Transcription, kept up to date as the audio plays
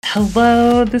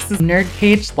Hello, this is Nerd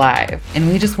Cage Live, and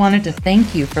we just wanted to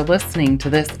thank you for listening to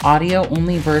this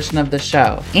audio-only version of the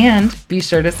show. And be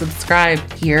sure to subscribe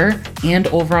here and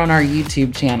over on our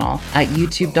YouTube channel at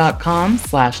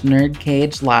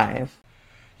youtube.com/nerdcagelive.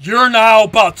 You're now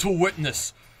about to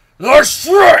witness the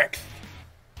strength,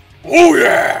 oh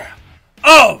yeah,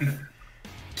 of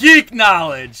geek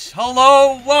knowledge.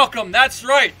 Hello, welcome, that's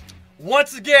right.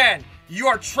 Once again, you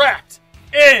are trapped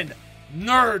in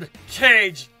Nerd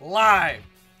Cage Live.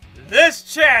 This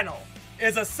channel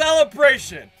is a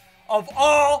celebration of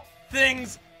all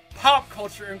things pop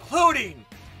culture, including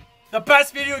the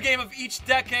best video game of each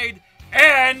decade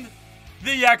and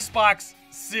the Xbox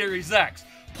Series X.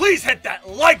 Please hit that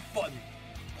like button.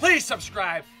 Please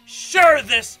subscribe. Share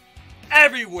this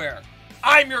everywhere.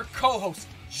 I'm your co-host,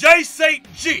 J.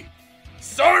 St. G,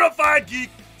 certified geek,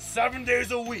 7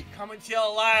 days a week, coming to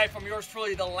you live from yours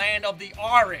truly, the land of the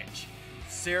orange,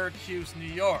 Syracuse, New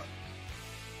York.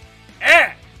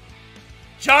 And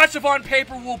Joshua on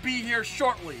Paper will be here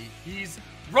shortly. He's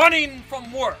running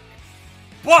from work,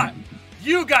 but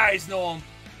you guys know him.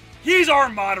 He's our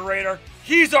moderator.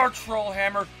 He's our troll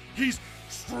hammer. He's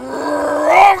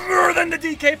stronger than the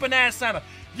DK Banana Santa.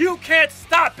 You can't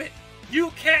stop it.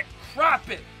 You can't crop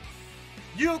it.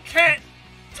 You can't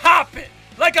top it.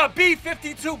 Like a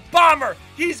B-52 bomber,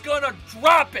 he's gonna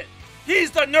drop it.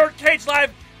 He's the Nerd Cage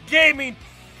Live gaming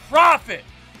prophet,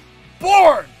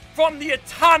 born from the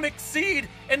atomic seed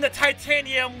in the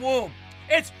titanium womb.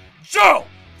 It's Joe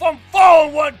from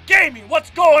Fallen One Gaming. What's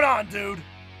going on, dude?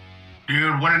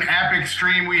 Dude, what an epic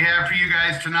stream we have for you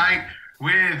guys tonight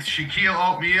with Shaquille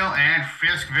Oatmeal and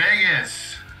Fisk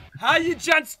Vegas. How you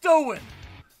gents doing?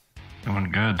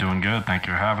 Doing good. Thank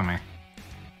you for having me.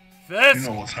 Fisk? You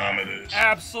know what time it is.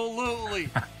 Absolutely.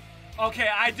 Okay,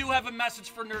 I do have a message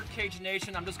for Nerd Cage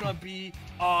Nation. I'm just gonna be,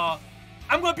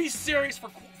 serious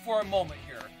for a moment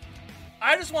here.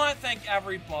 I just want to thank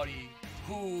everybody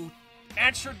who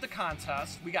entered the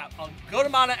contest. We got a good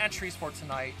amount of entries for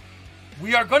tonight.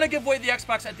 We are going to give away the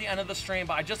Xbox at the end of the stream,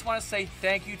 but I just want to say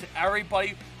thank you to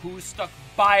everybody who stuck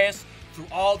by us through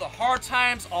all the hard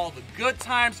times, all the good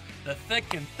times, the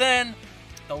thick and thin,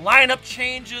 the lineup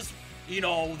changes, you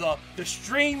know, the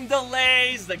stream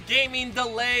delays, the gaming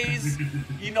delays,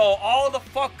 you know, all the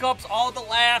fuck-ups, all the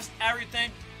laughs, everything.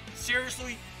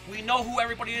 Seriously, we know who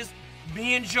everybody is.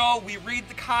 Me and Joe, we read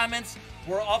the comments.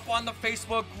 We're up on the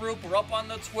Facebook group. We're up on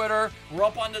the Twitter. We're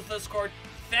up on the Discord.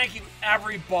 Thank you,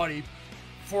 everybody,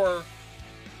 for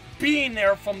being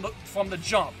there from the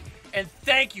jump. And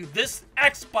thank you. This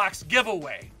Xbox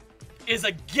giveaway is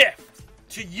a gift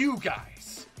to you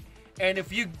guys. And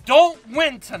if you don't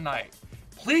win tonight,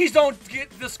 please don't get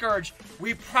discouraged.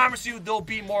 We promise you there'll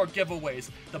be more giveaways.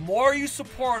 The more you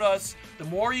support us, the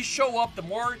more you show up, the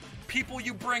more people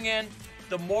you bring in,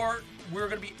 the more we're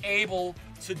going to be able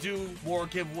to do more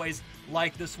giveaways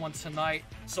like this one tonight.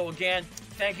 So again,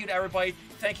 thank you to everybody.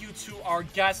 Thank you to our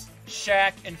guests,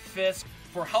 Shaq and Fisk,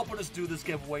 for helping us do this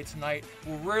giveaway tonight.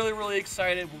 We're really, really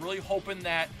excited. We're really hoping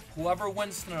that whoever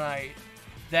wins tonight,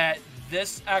 that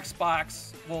this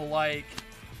Xbox will, like,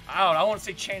 I want to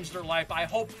say change their life. I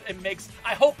hope it makes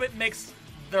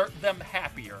them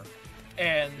happier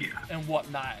and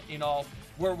whatnot. You know,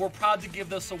 we're proud to give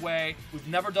this away. We've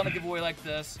never done a giveaway like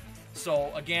this.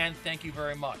 So again, thank you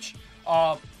very much.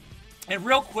 And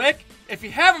real quick, if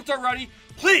you haven't already,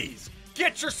 please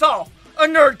get yourself a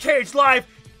Nerd Cage Live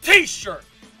t-shirt.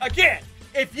 Again,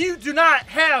 if you do not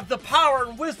have the power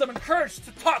and wisdom and courage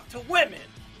to talk to women,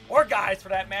 or guys for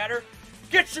that matter,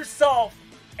 get yourself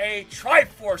a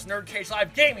Triforce Nerd Cage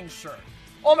Live gaming shirt.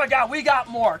 Oh my god, we got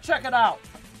more. Check it out.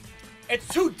 It's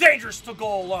too dangerous to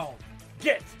go alone.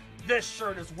 Get this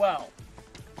shirt as well.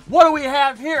 What do we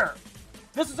have here?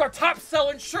 This is our top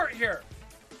selling shirt here.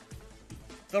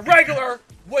 The regular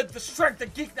with the strength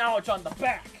and geek knowledge on the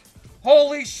back.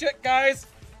 Holy shit, guys.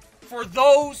 For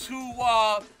those who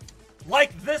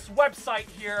like this website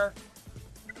here,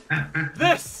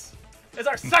 this is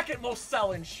our second most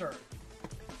selling shirt.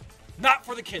 Not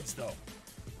for the kids, though.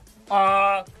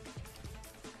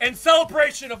 In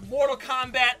celebration of Mortal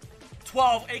Kombat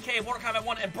 12, aka Mortal Kombat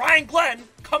 1, and Brian Glenn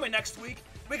coming next week,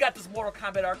 we got this Mortal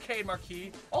Kombat arcade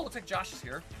marquee. Oh, looks like Josh is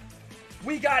here.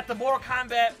 We got the Mortal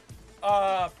Kombat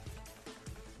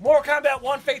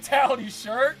 1 Fatality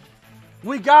shirt.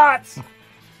 We got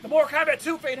the Mortal Kombat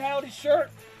 2 Fatality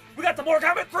shirt. We got the Mortal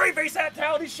Kombat 3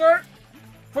 Fatality shirt.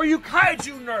 For you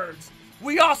kaiju nerds,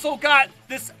 we also got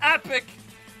this epic,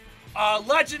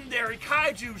 legendary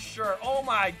kaiju shirt. Oh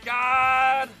my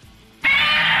god.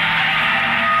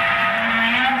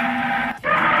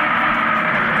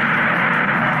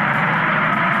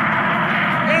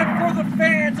 And for the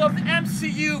fans of of the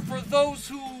MCU, for those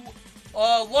who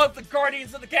love the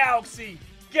Guardians of the Galaxy,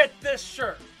 get this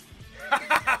shirt.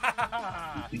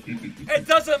 It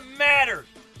doesn't matter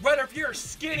whether if you're a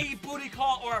skinny booty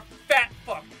call or a fat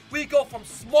fuck. We go from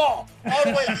small all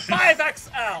the way to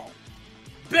 5XL.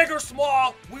 Big or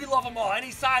small, we love them all.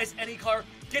 Any size, any color.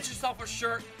 Get yourself a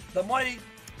shirt. The money,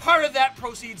 part of that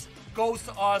proceeds goes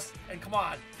to us. And come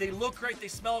on, they look great, they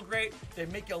smell great, they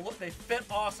make you look, they fit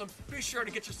awesome. Be sure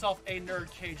to get yourself a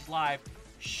Nerd Cage Live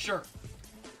shirt.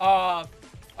 All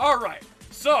right,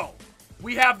 so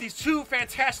we have these two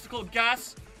fantastical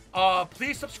guests.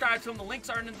 Please subscribe to them. The links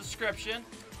are in the description.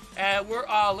 And we're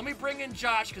let me bring in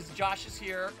Josh, because Josh is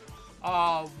here.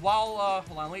 Hold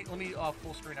on, let me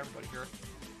full screen everybody here.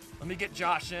 Let me get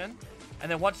Josh in,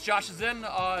 and then once Josh is in,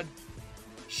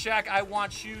 Shaq, I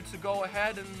want you to go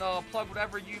ahead and plug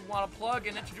whatever you want to plug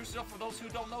and introduce yourself for those who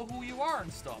don't know who you are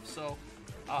and stuff. So,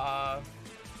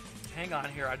 hang on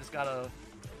here. I just gotta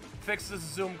fix this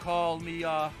Zoom call. Let me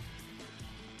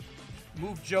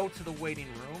move Joe to the waiting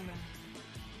room.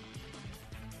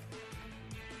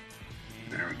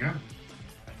 There we go.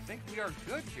 I think we are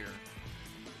good here.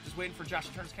 Just waiting for Josh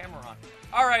to turn his camera on.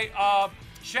 All right,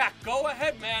 Shaq, go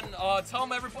ahead, man.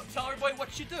 Tell everybody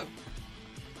what you do.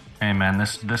 Hey, man,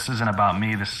 this isn't about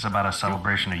me. This is about a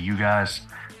celebration of you guys.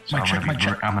 So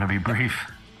I'm gonna be brief.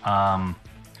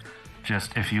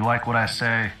 Just if you like what I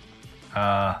say,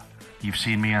 you've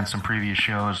seen me on some previous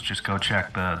shows. Just go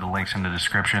check the links in the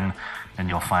description, and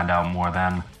you'll find out more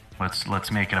then.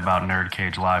 Let's make it about Nerd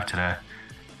Cage Live today.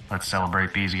 Let's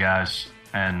celebrate these guys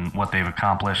and what they've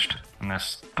accomplished in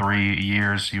this 3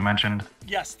 years you mentioned.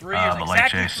 Yes, 3 years. But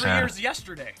exactly like Jay 3 said, years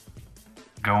yesterday.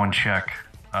 Go and check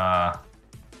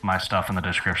my stuff in the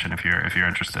description if you're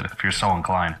interested. If you're so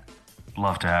inclined,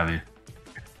 love to have you.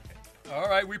 All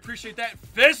right, we appreciate that.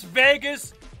 Fisk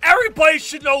Vegas. Everybody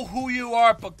should know who you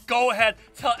are, but go ahead,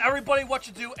 tell everybody what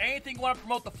you do. Anything you want to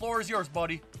promote, the floor is yours,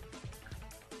 buddy.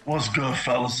 What's good,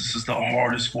 fellas? This is the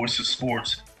hardest voice of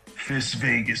sports, Fisk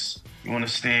Vegas. You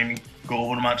understand me? Go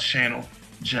over to my channel,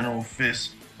 General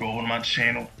Fisk. Go over to my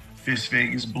channel, Fisk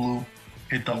Vegas Blue.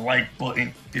 Hit the like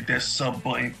button, hit that sub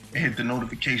button, and hit the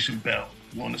notification bell.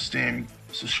 You understand me?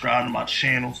 Subscribe to my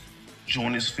channels,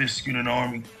 join this Fisk Unit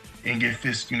Army, and get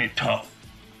Fisk Unit tough.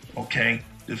 Okay?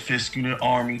 The Fisk Unit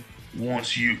Army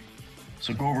wants you.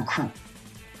 So go recruit.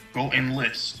 Go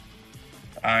enlist.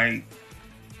 I'm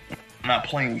not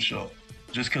playing with y'all.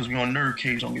 Just because we on Nerd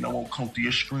Cage don't mean I won't come through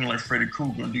your screen like Freddy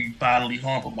Krueger and do you bodily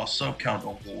harm, but my sub count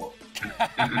don't go up.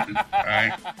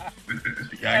 Alright?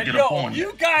 Yeah, get up on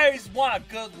you guys want a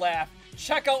good laugh.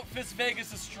 Check out Fisk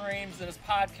Vegas' streams and his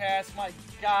podcast. My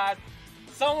God.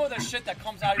 Some of the shit that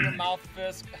comes out of your mouth,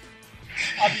 Fisk,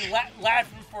 I'll be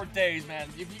laughing for days, man.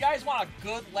 If you guys want a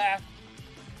good laugh,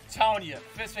 I'm telling you,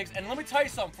 Fisk Vegas. And let me tell you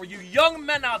something. For you young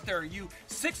men out there, you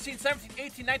 16, 17,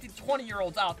 18, 19,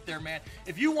 20-year-olds out there, man,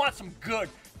 if you want some good,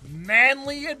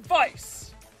 manly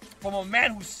advice from a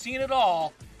man who's seen it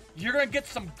all, you're going to get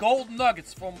some gold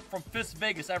nuggets from Fisk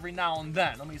Vegas every now and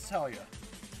then, let me tell you.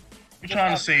 I'm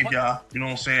trying to save y'all, you know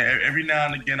what I'm saying? Every now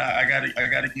and again, I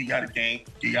gotta give y'all the game,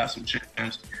 give y'all some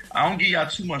gems. I don't give y'all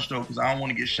too much though, because I don't want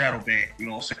to get shadow banned. You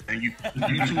know what I'm saying?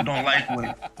 YouTube don't like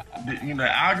when,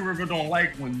 the algorithm don't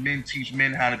like when men teach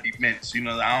men how to be men. So,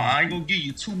 I ain't gonna give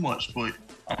you too much, but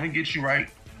I'm gonna get you right.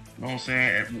 You know what I'm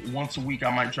saying? Once a week, I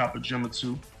might drop a gem or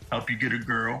two, help you get a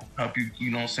girl, help you,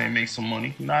 you know what I'm saying, make some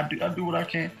money. I do what I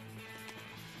can.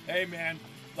 Hey man,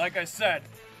 like I said,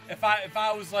 if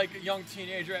I was like a young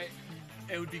teenager,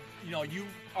 it would be, you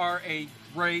are a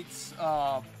great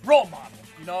role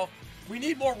model, We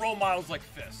need more role models like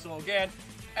Fisk. So again,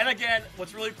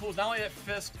 what's really cool is not only that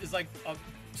Fisk is like a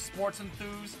sports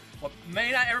enthused, but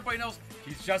may not everybody knows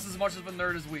he's just as much of a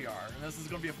nerd as we are. And this is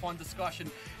going to be a fun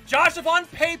discussion. Josh of On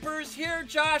Paper is here.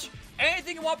 Josh,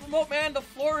 anything you want to promote, man, the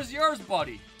floor is yours,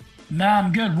 buddy. Nah,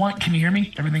 I'm good. What? Can you hear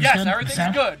me? Everything's good? Yes,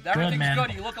 everything's good. Everything's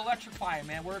good. You look electrifying,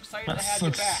 man. We're excited to have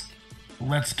you back.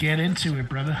 Let's get into it,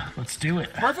 brother. Let's do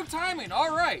it. Perfect timing.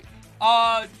 All right.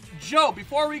 Joe,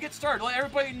 before we get started, let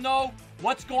everybody know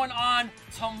what's going on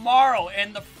tomorrow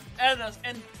and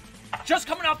just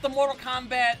coming off the Mortal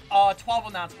Kombat 12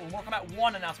 announcement. Mortal Kombat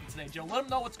 1 announcement today, Joe. Let them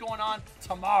know what's going on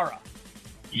tomorrow.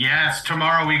 Yes,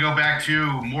 tomorrow we go back to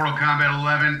Mortal Kombat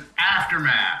 11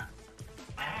 Aftermath.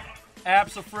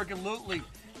 Abso-freaking-lutely.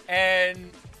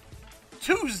 And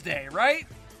Tuesday, right?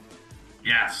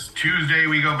 Yes, Tuesday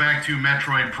we go back to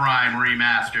Metroid Prime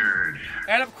Remastered.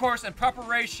 And of course, in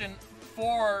preparation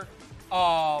for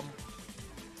Joe,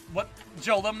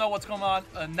 let them know what's going on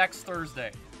next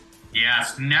Thursday.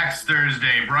 Yes, next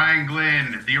Thursday, Brian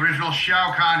Glynn, the original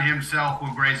Shao Kahn himself,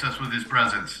 will grace us with his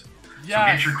presence. So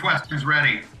get your questions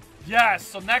ready. Yes,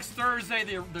 so next Thursday,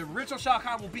 the original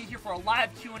Shotcon will be here for a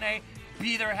live Q&A.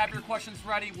 Be there, have your questions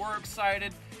ready. We're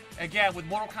excited. Again, with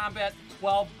Mortal Kombat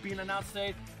 12 being announced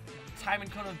today, timing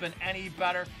couldn't have been any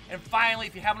better. And finally,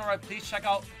 if you haven't already, please check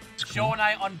out Joe and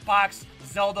I unbox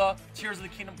Zelda Tears of the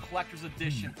Kingdom Collector's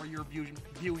Edition for your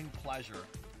viewing pleasure.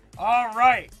 All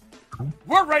right.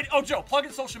 We're ready. Oh, Joe, plug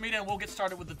in social media and we'll get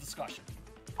started with the discussion.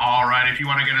 All right, if you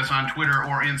want to get us on Twitter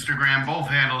or Instagram, both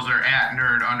handles are at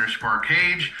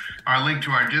nerd_cage. Our link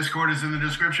to our Discord is in the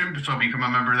description, so become a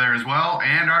member there as well.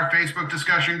 And our Facebook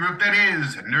discussion group that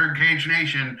is Nerd Cage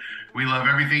Nation. We love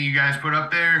everything you guys put up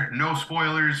there. No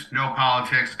spoilers, no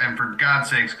politics, and for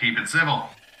God's sakes, keep it civil.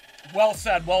 Well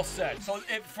said, well said. So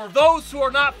for those who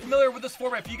are not familiar with this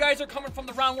format, if you guys are coming from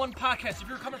the Round 1 podcast, if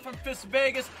you're coming from Fisk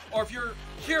Vegas, or if you're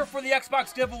here for the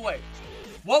Xbox giveaway,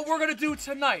 what we're going to do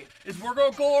tonight is we're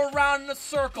going to go around in a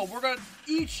circle. We're going to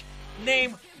each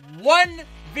name one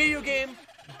video game,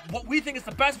 what we think is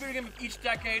the best video game of each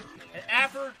decade, and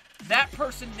after that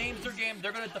person names their game,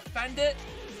 they're going to defend it,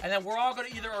 and then we're all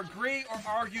going to either agree or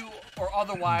argue or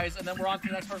otherwise, and then we're on to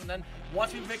the next person. Then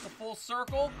once we make a full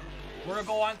circle, we're going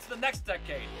to go on to the next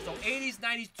decade. So 80s,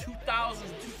 90s, 2000s,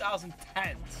 and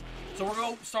 2010s. So we're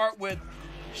going to start with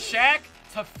Shaq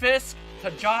to Fisk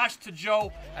to Josh to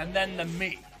Joe, and then to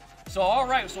me. So all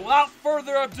right, so without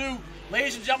further ado,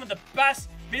 ladies and gentlemen, the best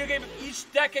video game of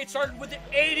each decade started with the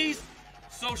 80s.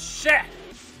 So Shaq,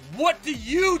 what do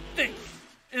you think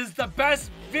is the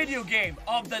best video game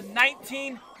of the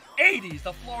 1980s?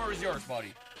 The floor is yours,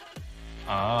 buddy.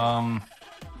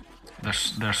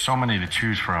 There's so many to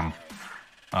choose from.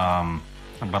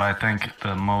 But I think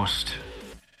the most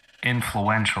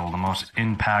influential, the most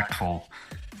impactful,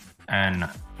 and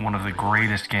one of the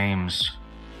greatest games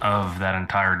of that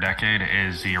entire decade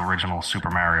is the original Super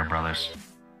Mario Brothers.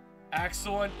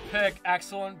 Excellent pick,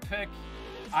 excellent pick.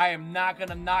 I am not going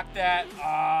to knock that.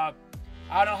 I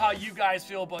don't know how you guys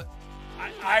feel, but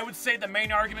I would say the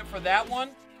main argument for that one,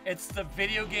 it's the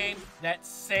video game that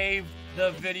saved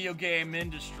the video game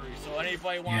industry. So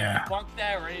anybody want to debunk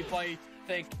that, or anybody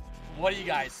think, what do you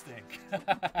guys think?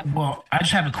 Well, I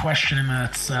just have a question, and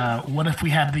that's what if we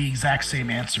have the exact same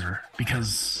answer?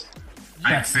 Because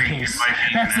that's the case.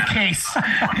 That's the case.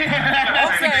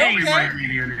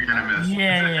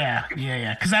 Yeah.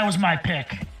 Because that was my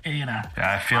pick. You know.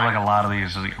 Yeah, I feel like a lot of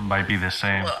these might be the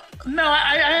same. No,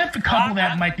 I have a couple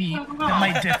that might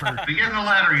differ. We get in the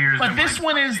latter years. But this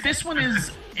one is.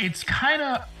 It's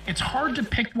hard to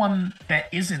pick one that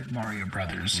isn't Mario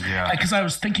Brothers. Yeah. Because I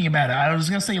was thinking about it. I was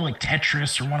gonna say like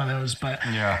Tetris or one of those, but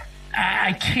yeah.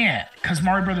 I can't, because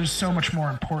Mario Brothers is so much more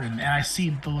important, and I see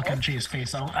the look on Jay's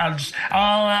face. We're forgetting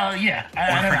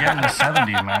the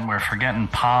 70s, man. We're forgetting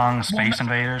Pong, Space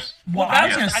Invaders. Well, I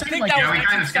was going to say, think like, that was we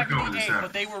kind of skipped over the 78,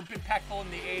 but they were impactful in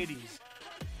the 80s.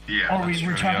 Yeah. Oh,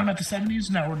 we're talking about the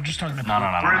 70s? No, we're just talking about No.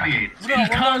 We're in the 80s. No, we're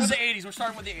going with the 80s. We're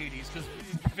starting with the 80s, because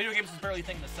video games was barely a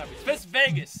thing in the 70s. Fisk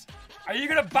Vegas, are you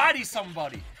going to body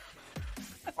somebody?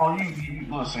 Oh, you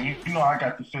listen, you know I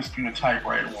got the fist in the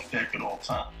typewriter on deck at all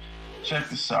time. Check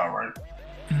this out, right?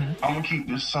 I'm gonna keep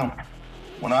this simple.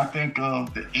 When I think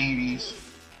of the 80s,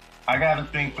 I gotta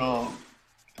think of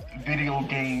video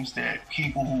games that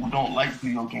people who don't like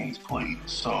video games played.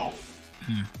 So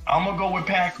I'm gonna go with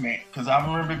Pac-Man, because I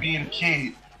remember being a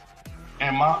kid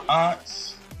and my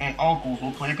aunts and uncles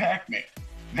will play Pac-Man.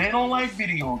 They don't like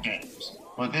video games,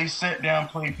 but they sat down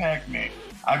and played Pac-Man.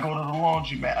 I go to the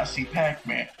laundromat, I see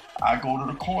Pac-Man. I go to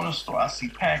the corner store, I see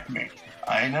Pac-Man.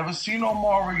 I ain't never seen no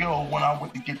Mario when I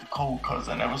went to get the cold cuts.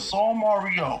 I never saw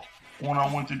Mario when I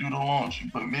went to do the laundry.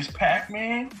 But Miss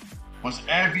Pac-Man was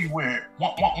everywhere.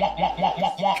 Womp, womp, womp, womp, womp,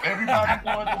 womp, womp. Everybody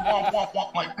wanted to womp, womp,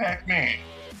 womp like Pac-Man.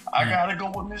 I gotta go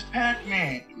with Miss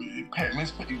Pac-Man.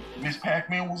 Miss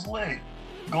Pac-Man was lit.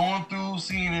 Going through,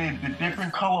 seeing the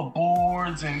different color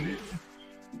boards and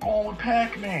going with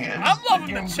Pac-Man. I'm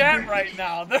loving the chat right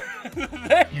now. They're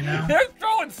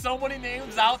throwing so many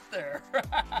names out there.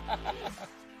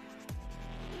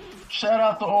 Shout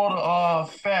out to all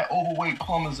the fat, overweight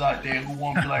plumbers out there who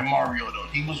want to be like Mario, though.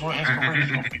 He was real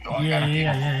inspirational for y'all.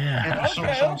 Yeah.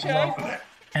 Show some love for that.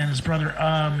 And his brother.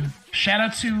 Shout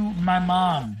out to my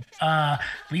mom,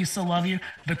 Lisa. Love you.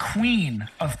 The queen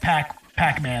of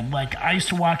Pac-Man. Like, I used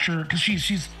to watch her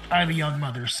because I have a young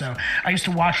mother, so I used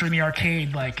to watch her in the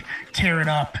arcade, like, tear it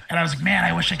up, and I was like, man,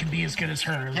 I wish I could be as good as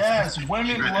her. Yes,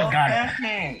 women love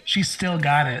Pac-Man. She still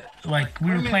got it. Like,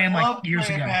 we were playing like years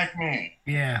ago. Pac-Man.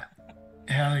 Yeah,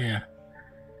 hell yeah.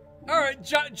 All right,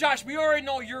 Josh, we already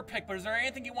know your pick, but is there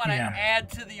anything you want to add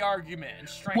to the argument and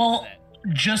strengthen it?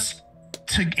 Just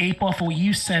to ape off of what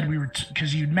you said,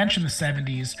 because you mentioned the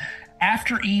 70s,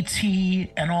 after ET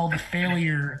and all the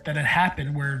failure that had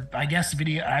happened, where I guess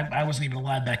I wasn't even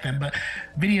alive back then, but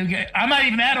video game, I'm not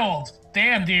even that old.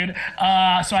 Damn, dude.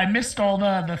 So I missed all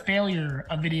the failure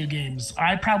of video games.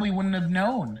 I probably wouldn't have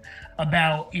known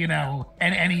about,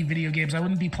 any video games. I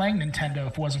wouldn't be playing Nintendo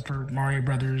if it wasn't for Mario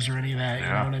Brothers or any of that. You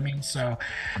know what I mean? So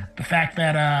the fact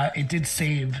that it did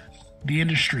save the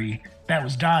industry that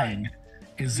was dying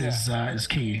is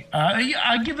key.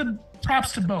 I give the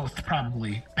props to both,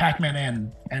 probably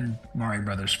Pac-Man and Mario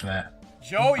Brothers for that.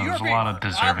 Joe, you're a being lot of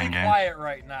deserving games. quiet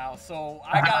right now, so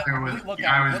I got. I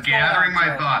was gathering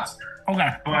my thoughts. Okay.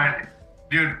 But,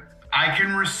 dude, I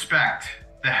can respect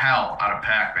the hell out of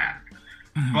Pac-Man.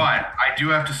 Mm-hmm. But I do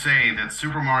have to say that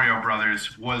Super Mario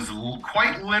Brothers was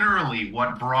quite literally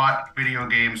what brought video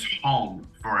games home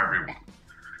for everyone.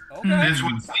 Okay. This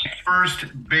was the first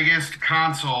biggest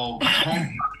home console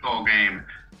game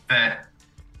that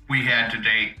we had to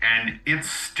date, and it's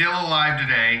still alive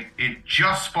today. It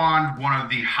just spawned one of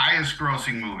the highest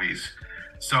grossing movies.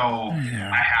 So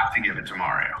I have to give it to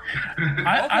Mario.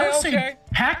 I would say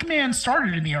Pac-Man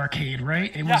started in the arcade,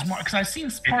 right? It was more because I've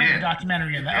seen part of the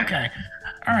documentary of that. Okay.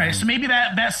 All right. So maybe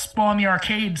that spawned the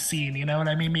arcade scene, you know what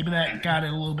I mean? Maybe that got it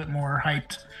a little bit more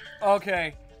hyped.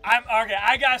 Okay.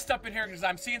 I gotta step in here because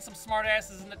I'm seeing some smart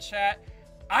asses in the chat.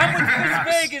 I'm with Fisk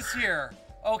Vegas here.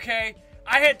 Okay.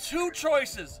 I had two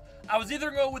choices. I was either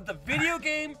going to go with the video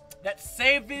game that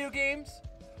saved video games,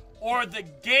 or the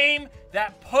game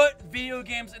that put video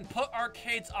games and put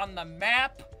arcades on the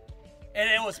map, and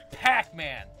it was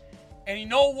Pac-Man. And you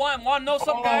know what? Want to know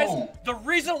something, guys? The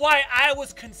reason why I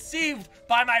was conceived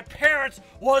by my parents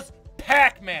was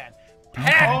Pac-Man.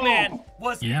 Pac-Man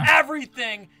was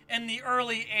everything in the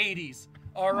early 80s.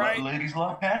 All right? Ladies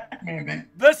love Pac-Man, baby.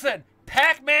 Listen,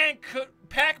 Pac-Man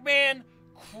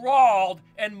crawled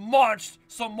and munched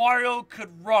so Mario could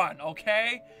run,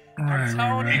 okay? I'm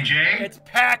telling you, it's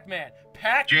Pac-Man.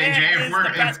 Pac-Man is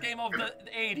the best game of the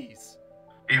 80s.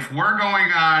 If we're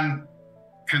going on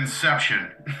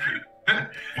conception,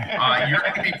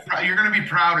 you're gonna be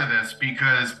proud of this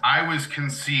because I was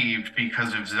conceived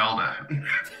because of Zelda.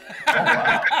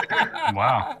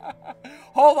 Wow.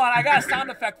 Hold on, I got a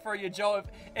sound effect for you, Joe.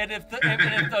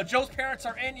 If Joe's parents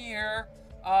are in here,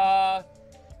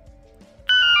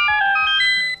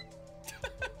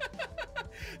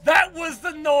 that was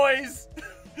the noise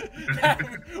that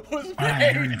was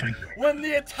made when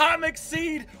the atomic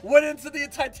seed went into the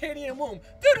titanium womb.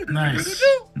 Nice.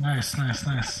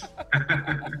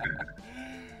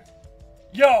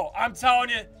 Yo, I'm telling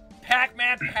you,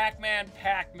 Pac-Man.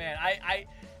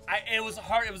 It was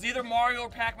hard. It was either Mario or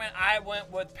Pac-Man. I went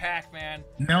with Pac-Man.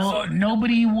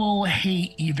 Nobody will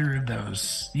hate either of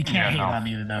those. You can't hate on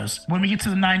either of those. When we get to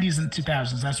the 90s and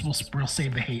 2000s, that's what we'll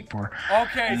save the hate for.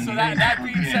 Okay, so that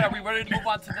being said, are we ready to move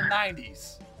on to the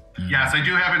 90s? Yes, I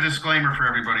do have a disclaimer for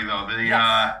everybody, though.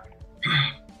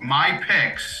 My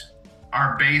picks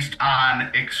are based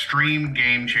on extreme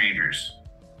game changers.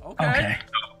 Okay.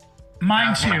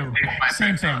 Mine too.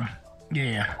 Same thing.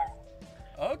 Yeah.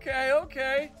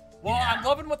 Okay. Well, I'm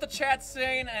loving what the chat's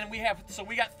saying, and we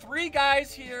got 3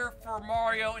 guys here for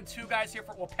Mario and 2 guys here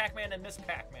for Pac-Man and Miss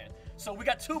Pac-Man. So we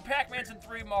got 2 Pac-Mans and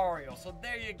 3 Mario. So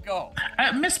there you go.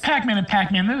 Miss Pac-Man and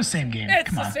Pac-Man, they're the same game.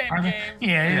 It's the same game.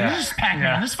 Yeah, it's just Pac-Man.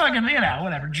 Yeah. It's fucking,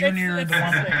 whatever. Junior, it's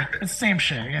the same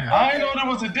shit. Yeah. I didn't know there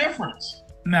was a difference.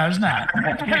 No, there's not.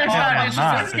 Miss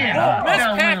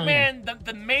Pac-Man,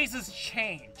 the mazes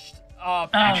changed.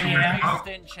 Mazes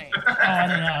didn't change. I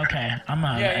don't know. Okay, I'm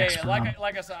an expert.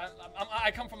 Like I said, I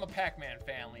come from a Pac-Man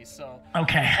family, so.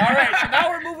 Okay. All right, so now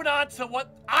we're moving on to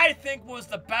what I think was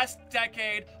the best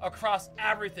decade across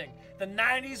everything. The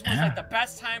 90s was like the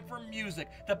best time for music,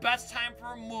 the best time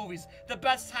for movies, the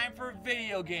best time for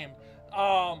video games,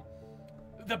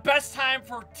 the best time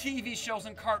for TV shows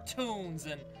and cartoons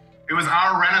and. It was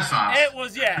our renaissance. It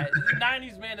was, the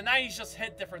 90s, man. The 90s just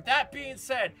hit different. That being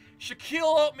said,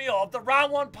 Shaquille Oatmeal of the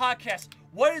Round 1 podcast,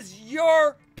 what is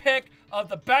your pick of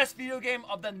the best video game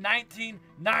of the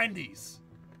 1990s?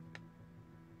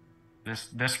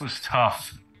 This was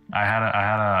tough. I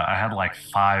had like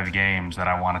 5 games that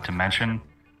I wanted to mention,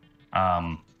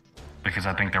 because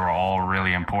I think they were all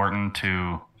really important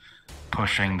to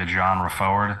pushing the genre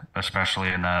forward, especially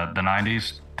in the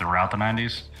 90s, throughout the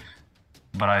 90s.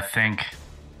 But I think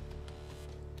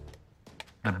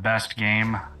the best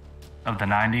game of the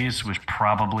 90s was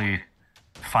probably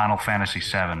Final Fantasy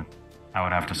VII, I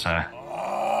would have to say.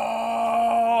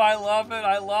 Oh, I love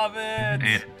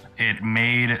it. It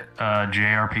made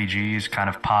JRPGs kind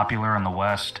of popular in the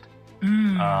West. It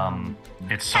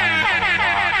sold a lot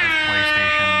of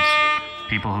PlayStations.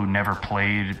 people who never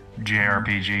played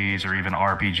JRPGs or even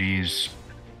RPGs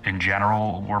in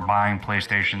general were buying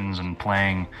PlayStations and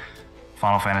playing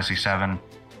Final Fantasy VII.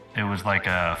 It was like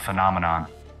a phenomenon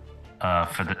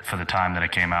for the time that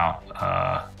it came out.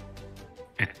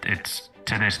 It's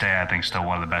to this day, I think, still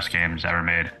one of the best games ever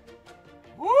made.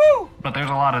 Woo! But there's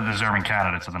a lot of deserving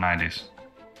candidates of the 90s.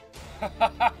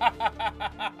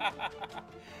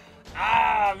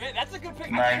 Man, that's a good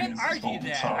pick. I can't argue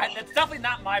that. That's definitely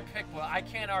not my pick, but I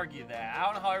can't argue that. I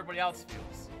don't know how everybody else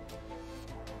feels.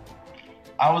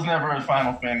 I was never a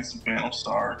Final Fantasy fan, I'm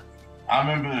sorry. I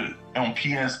remember on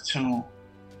PS2,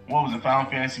 what was it, Final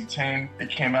Fantasy X? It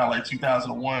came out like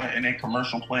 2001, and they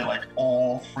commercial played like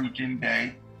all freaking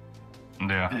day.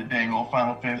 Yeah. The dang old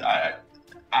Final Fantasy.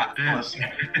 Listen,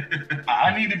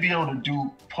 I need to be able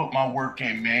to put my work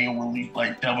in manually,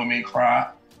 like Devil May Cry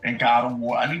and God of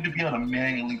War. I need to be able to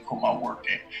manually put my work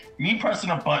in. Me pressing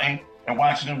a button and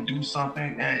watching them do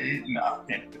something, nah.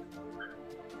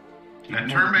 That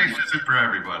turn-based isn't for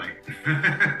everybody.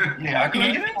 Yeah, I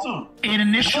couldn't get into it.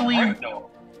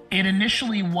 It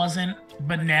initially wasn't,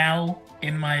 but now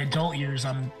in my adult years,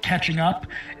 I'm catching up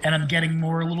and I'm getting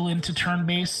more a little into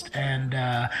turn-based. And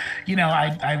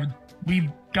we've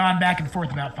gone back and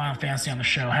forth about Final Fantasy on the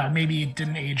show, how maybe it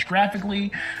didn't age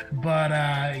graphically, but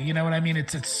you know what I mean?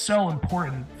 It's so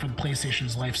important for the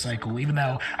PlayStation's life cycle, even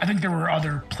though I think there were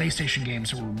other PlayStation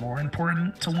games that were more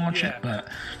important to launch it, but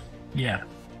yeah.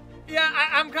 Yeah,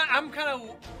 I'm kind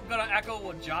of gonna echo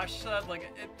what Josh said. Like,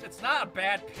 it's not a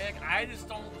bad pick. I just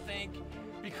don't think,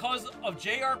 because of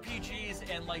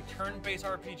JRPGs and like turn-based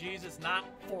RPGs, it's not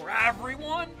for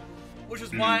everyone, which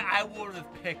is why I wouldn't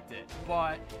have picked it.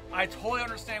 But I totally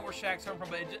understand where Shaq's coming from.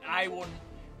 But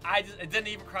it didn't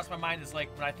even cross my mind. It's like,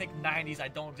 when I think 90s, I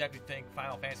don't exactly think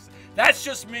Final Fantasy. That's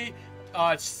just me.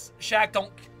 Shaq,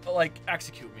 don't like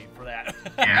execute me for that.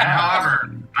 Yeah. However,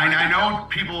 I know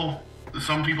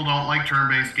some people don't like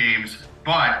turn-based games,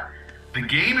 but the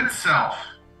game itself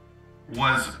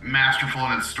was masterful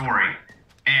in its story.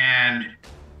 And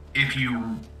if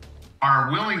you are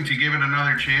willing to give it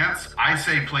another chance, I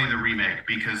say play the remake,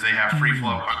 because they have free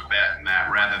flow combat in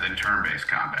that rather than turn-based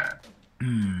combat.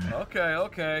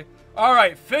 Okay. All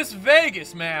right, Fisk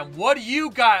Vegas, man, what do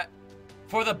you got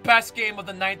for the best game of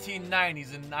the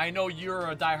 1990s? And I know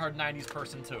you're a diehard 90s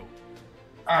person too.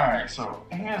 All right, so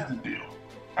here's the deal.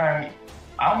 All right,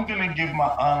 I'm gonna give my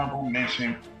honorable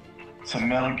mention to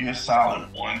Metal Gear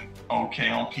Solid 1, okay,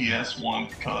 on PS1,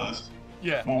 because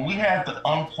when we had to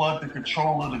unplug the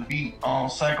controller to beat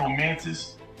Psycho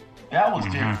Mantis, that was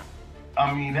different.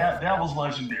 I mean, that was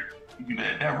legendary.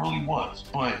 That really was.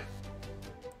 But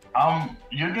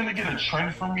you're gonna get a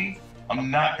trend from me.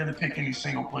 I'm not gonna pick any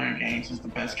single player games as the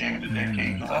best game of the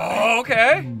decade.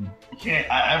 Okay.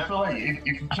 I feel like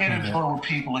if you can't enjoy with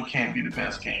people, it can't be the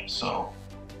best game. So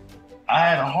I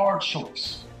had a hard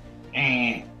choice,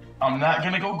 and I'm not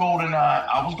gonna go GoldenEye.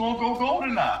 I was gonna go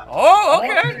GoldenEye. Oh,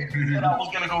 okay. And I was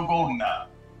gonna go GoldenEye,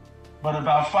 but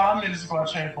about 5 minutes ago, I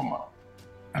changed my mind.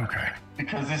 Okay.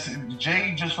 Because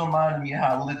Jay just reminded me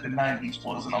how lit the 90s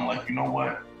was, and I'm like, you know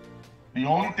what? The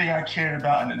only thing I cared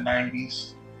about in the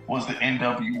 90s was the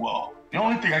NWO. The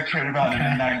only thing I cared about in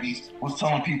the 90s was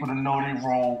telling people to know their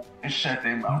role and shut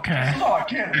their mouth. Okay. That's all I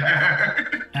cared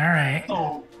about. All right.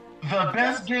 So the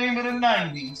best game of the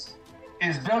 90s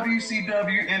is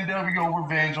WCW NWO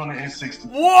Revenge on the N64.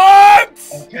 What?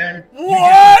 Okay.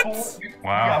 What? You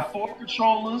got 4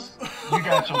 controllers. You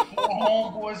got your 4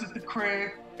 homeboys at the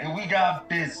crib, and we got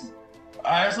busy.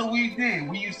 All right, that's what we did.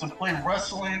 We used to play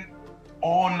wrestling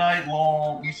all night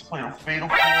long. We used to play the Fatal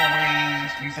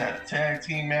 4-Ways. We used to have the tag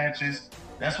team matches.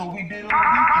 That's what we did on the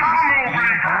weekends. Me and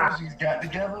the boys, we got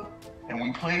together and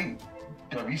we played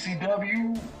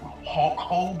WCW, Hulk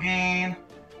Hogan,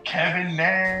 Kevin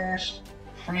Nash,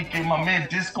 freaking my man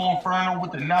Disco Inferno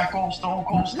with the knockoff Stone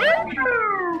Cold Steve.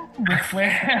 Ric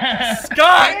Flair.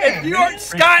 Scott, if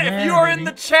you are in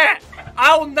the chat,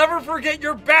 I will never forget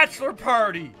your bachelor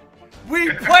party.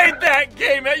 We played that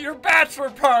game at your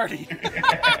bachelor party.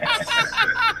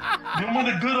 Them were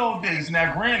the good old days.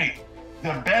 Now, granted,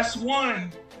 the best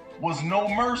one was No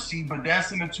Mercy, but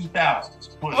that's in the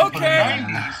 2000s. But for the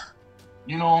 90s,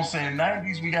 you know what I'm saying?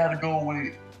 90s, we got to go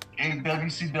with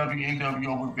WCW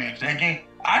NWO Revenge. That game,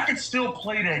 I could still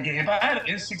play that game. If I had an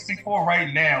N64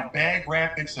 right now, bad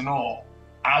graphics and all,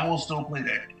 I will still play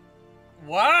that game.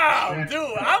 Wow,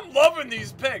 dude, I'm loving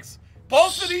these picks.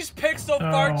 Both of these picks so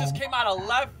far just came out of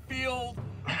left field.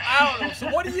 I don't know. So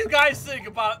what do you guys think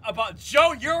about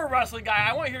Joe? You're a wrestling guy.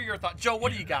 I want to hear your thoughts. Joe,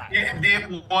 what do you got? It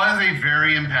was a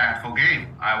very impactful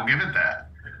game. I will give it that.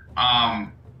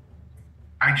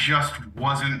 I just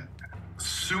wasn't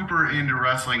super into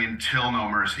wrestling until No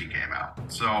Mercy came out.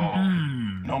 So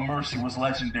No Mercy was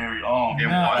legendary. Oh, it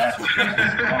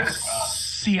was.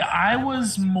 See, I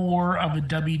was more of a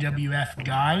WWF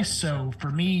guy, so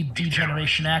for me,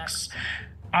 D-Generation X,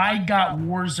 I got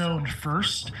Warzone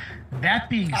first. That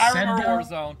being I said, remember though,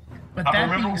 Warzone. but I that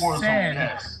remember being Warzone, said,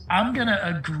 yes. I'm gonna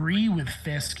agree with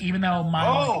Fisk, even though my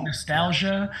like,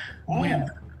 nostalgia with.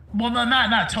 Well, no,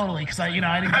 not totally, because I didn't.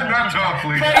 Not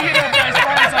totally. But but as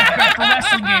far as like for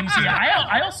wrestling games, yeah,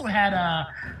 I also had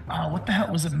what the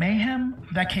hell was it? Mayhem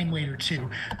that came later too,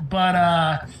 but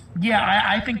yeah,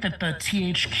 I think that the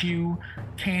THQ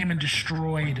came and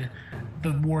destroyed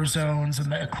the War Zones and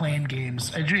the Acclaim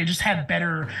games. It just had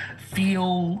better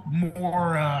feel,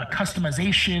 more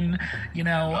customization,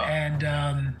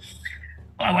 and.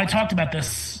 I talked about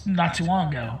this not too long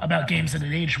ago about games that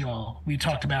had aged well. We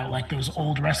talked about like those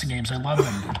old wrestling games. I love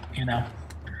them,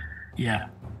 Yeah.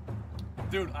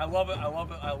 Dude, I love it.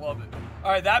 All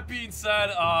right, that being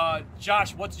said,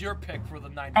 Josh, what's your pick for the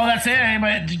 90s? Oh, that's it.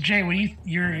 But Jay, what do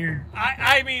you're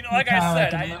I mean, like I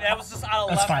said, that was just out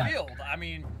of That's left fine. field. I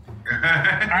mean, all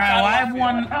right, well,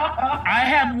 I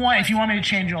have one. If you want me to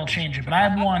change it, I'll change it. But I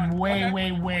have one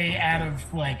way out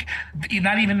of like,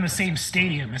 not even in the same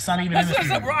stadium. It's not even. I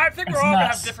think we're all gonna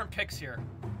have different picks here.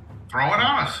 Throw it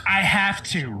on us. I have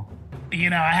to,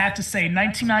 I have to say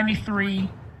 1993,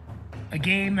 a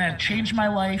game that changed my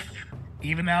life,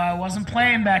 even though I wasn't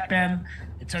playing back then.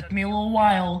 It took me a little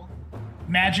while.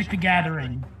 Magic the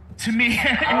Gathering. To me,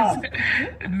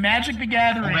 Magic the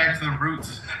Gathering. Go back to the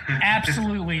roots.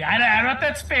 Absolutely. I don't know if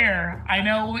that's fair. I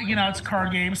know, it's a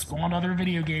card game, spawned other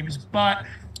video games, but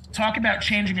talk about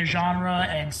changing a genre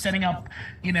and setting up,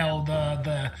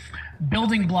 the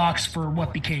building blocks for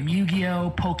what became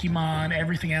Yu-Gi-Oh!, Pokemon,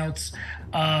 everything else.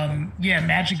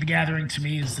 Magic the Gathering to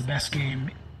me is the best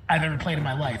game I've ever played in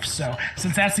my life. So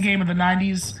since that's the game of the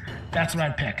 90s, that's what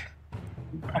I'd pick.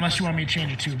 Unless you want me to change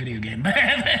it to a video game. All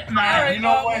right, you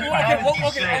know what? Okay, Well,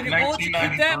 well, let's keep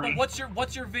that. But what's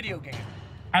your video game?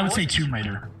 I would say Tomb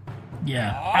Raider.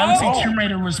 Yeah, I would say Tomb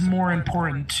Raider was more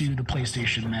important to the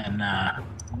PlayStation than.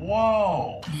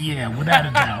 Whoa. Yeah, without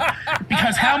a doubt.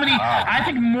 Because how many? I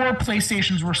think more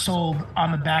PlayStations were sold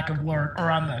on the back of Lara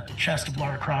or on the chest of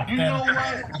Lara Croft. You know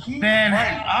what? He's right.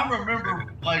 I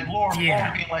remember like Lara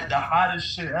Croft being like the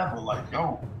hottest shit ever. Like,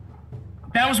 yo.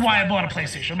 That was why I bought a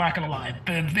PlayStation. I'm not gonna lie,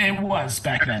 it was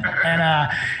back then. And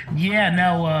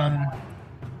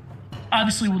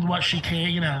obviously with what she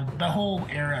came, the whole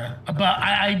era. But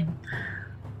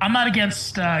I'm not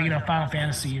against Final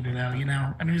Fantasy either, though.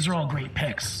 I mean, these are all great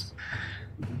picks.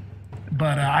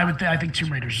 But I think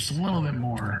Tomb Raider is just a little bit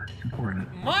more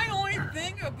important. My only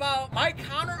thing about my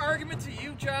counter argument to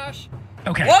you, Josh,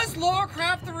 okay, was Lara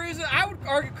Croft the reason? I would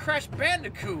argue Crash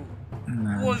Bandicoot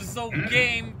was the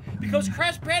game, because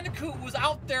Crash Bandicoot was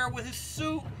out there with his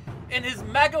suit and his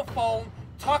megaphone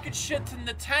talking shit to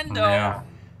Nintendo. Yeah.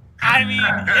 I mean,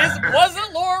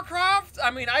 wasn't Lara Croft?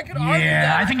 I mean, I could argue that.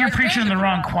 Yeah, I think you're preaching in the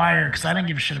wrong choir, because I didn't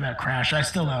give a shit about Crash. I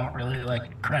still don't really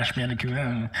like Crash Bandicoot.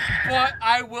 But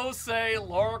I will say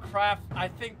Lara Croft, I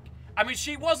mean,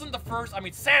 she wasn't the first. I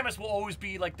mean, Samus will always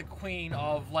be like the queen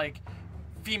of like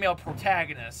female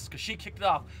protagonists, because she kicked it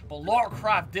off. But Lara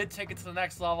Croft did take it to the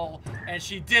next level, and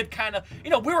she did kind of,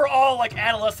 we were all like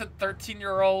adolescent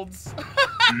 13-year-olds.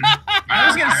 I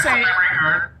was gonna say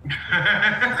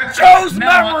Joe's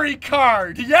memory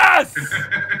card. Yes,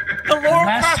 the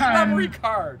Lara Croft memory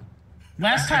card.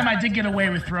 Last time I did get away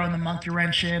with throwing the monkey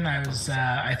wrench in.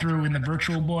 I threw in the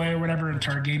Virtual Boy or whatever into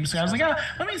our game. So I was like,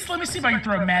 let me see if I can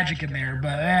throw magic in there.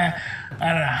 But I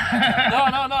don't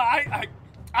know. No.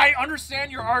 I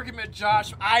understand your argument,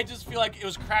 Josh. I just feel like it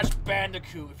was Crash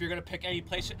Bandicoot if you're gonna pick any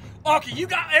place. Okay, you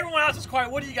got everyone else is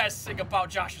quiet. What do you guys think about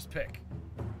Josh's pick?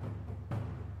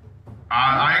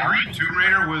 I agree. Tomb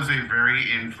Raider was a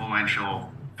very influential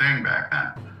thing back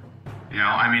then.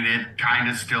 I mean, it kind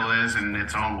of still is in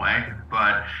its own way,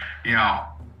 but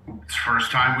it's the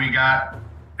first time we got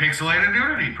pixelated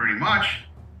nudity, pretty much,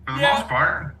 for the most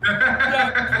part.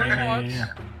 Yeah, pretty much.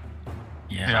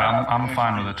 Yeah, I'm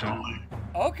fine with it too.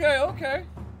 Okay.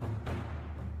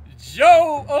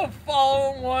 Joe of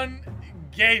Following One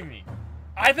gave me.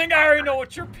 I think I already know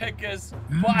what your pick is,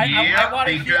 but I want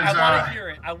to hear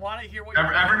it. I want to hear what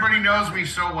everybody knows me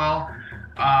so well.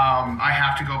 I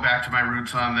have to go back to my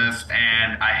roots on this,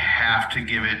 and I have to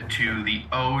give it to the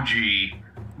OG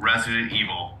Resident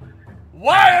Evil.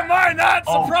 Why am I not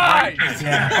surprised?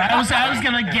 Yeah, I was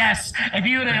gonna guess if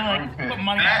you would have put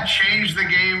money. That changed the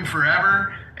game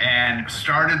forever and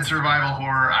started survival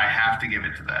horror. I have to give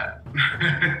it to that.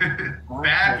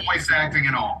 Bad voice acting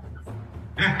and all.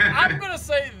 I'm gonna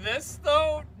say this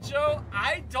though, Joe.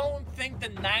 I don't think the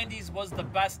 '90s was the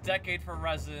best decade for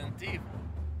Resident Evil.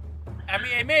 I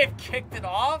mean, it may have kicked it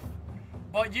off,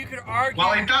 but you could argue.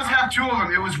 Well, it does have two of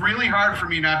them. It was really hard for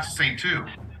me not to say two.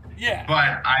 Yeah.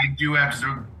 But I do have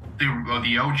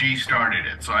the OG started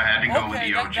it, so I had to go with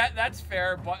the OG. That's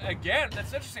fair, but again,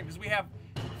 that's interesting because we have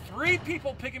 3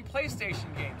 people picking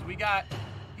PlayStation games. We got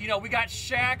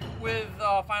Shaq with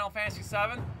Final Fantasy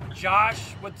VII,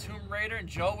 Josh with Tomb Raider, and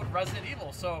Joe with Resident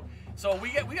Evil. So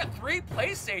we got 3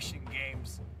 PlayStation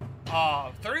games,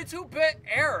 32-bit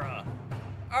era.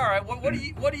 All right, what do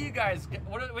you guys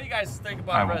think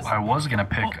about Resident Evil? I was gonna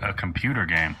pick a computer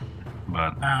game,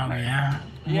 but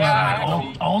yeah,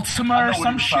 like Ultima or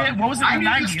some shit. What was it in the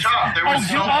 90s?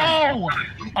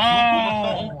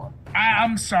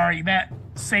 I'm sorry.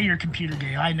 Say your computer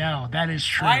game. I know that is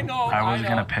true. I know. I was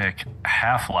gonna pick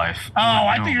Half-Life.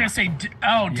 I think you're gonna say. It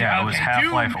was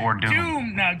Half-Life or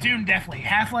Doom. Doom definitely.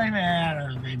 Half-Life. I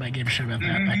don't know if anybody gave a shit about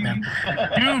that back then.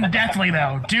 Doom definitely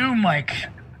though. Doom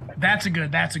that's a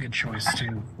good choice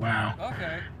too. Wow.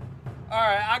 Okay. All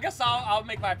right. I guess I'll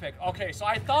make my pick. Okay. So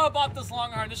I thought about this long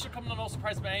and hard. This should come to no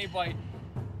surprise to anybody.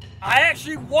 I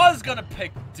actually was gonna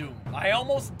pick Doom. I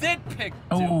almost did pick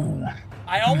Doom.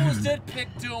 I almost did pick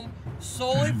Doom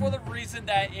solely for the reason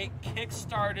that it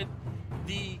kick-started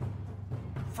the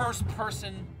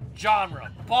first-person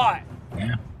genre. But,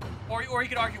 or you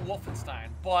could argue Wolfenstein,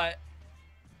 but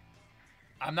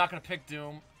I'm not gonna pick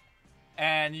Doom.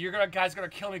 And guys are gonna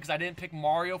kill me because I didn't pick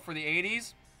Mario for the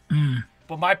 80s.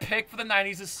 But my pick for the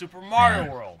 90s is Super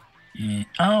Mario World.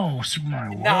 Oh, Super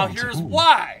Mario World. Now here's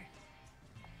why.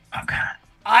 Okay.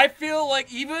 I feel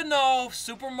like even though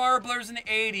Super Mario Bros. In the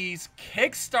 80s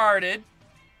kickstarted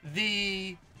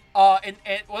the not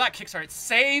kickstarted,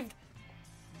 saved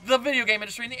the video game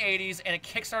industry in the 80s, and it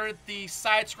kickstarted the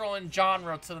side-scrolling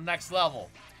genre to the next level.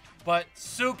 But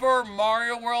Super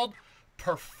Mario World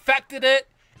perfected it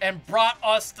and brought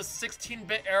us the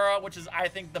 16-bit era, which is, I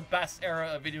think, the best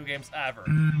era of video games ever.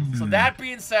 So that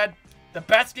being said, the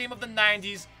best game of the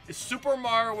 90s is Super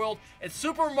Mario World, and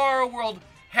Super Mario World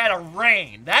had a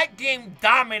reign. That game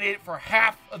dominated for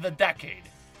half of the decade.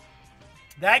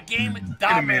 That game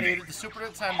dominated the Super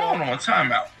Nintendo. Hold on,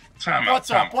 time out.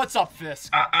 What's up, Fisk?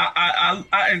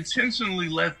 I intentionally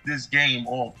left this game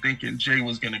off thinking Jay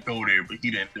was gonna go there, but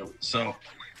he didn't do it. So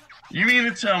you mean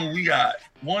to tell me we got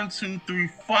 1, 2, 3,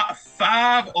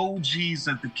 5 OGs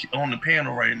on the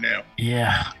panel right now?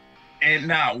 Yeah. And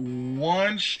not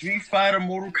one Street Fighter,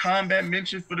 Mortal Kombat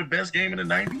mentioned for the best game in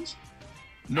the 90s?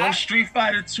 No Street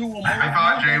Fighter 2 or Mortal Kombat. I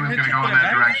thought Jay was going to go in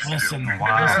that direction. Listen,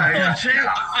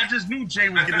 I just knew Jay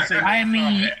was going to say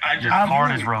your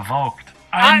card is revoked.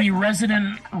 I'm the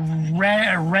resident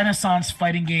Renaissance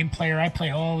fighting game player. I play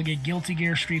Guilty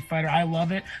Gear, Street Fighter. I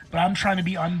love it, but I'm trying to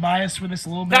be unbiased with this a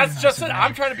little bit. That's just it.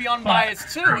 I'm trying to be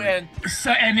unbiased too,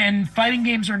 and fighting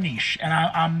games are niche, and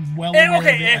I'm well aware of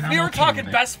it. Okay, if we were talking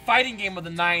best fighting game of the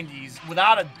 '90s,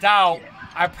 without a doubt,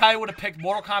 I probably would have picked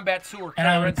Mortal Kombat 2 or Killer Instinct. And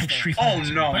I would have picked Street Fighter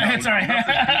 2. No, it's all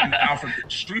right.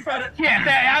 Street Fighter?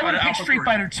 Yeah, I would have picked Street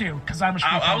Fighter 2 because I'm a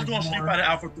Street Fighter. I was going Street Fighter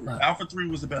Alpha 3. Alpha 3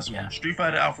 was the best one. Street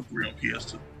Fighter Alpha 3 on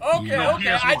PS2. Okay.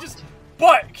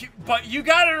 But you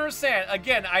gotta understand.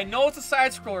 Again, I know it's a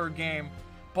side-scroller game,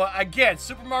 but again,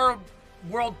 Super Mario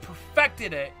World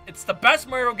perfected it. It's the best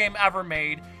Mario game ever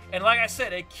made. And like I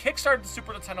said, it kickstarted the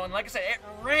Super Nintendo, and like I said, it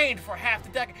reigned for half the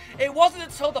decade. It wasn't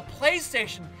until the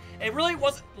PlayStation, it really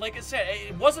wasn't, like I said,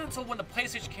 it wasn't until when the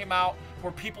PlayStation came out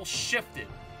where people shifted.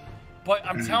 But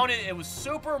I'm telling you, it was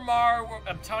Super Mario,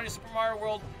 I'm telling you, Super Mario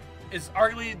World is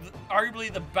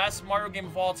arguably the best Mario game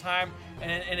of all time.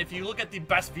 And if you look at the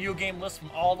best video game list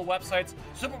from all the websites,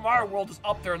 Super Mario World is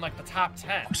up there in like the top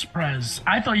 10. I'm surprised.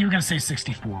 I thought you were going to say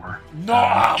 64.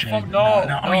 No.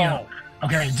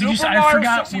 Okay, did Super you say? Mario I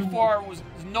forgot. 64 was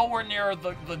nowhere near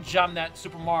the gem that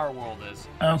Super Mario World is.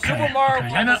 Okay. Super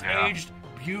Mario World has aged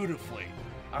beautifully.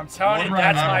 I'm telling you,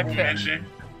 that's my pick.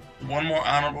 One more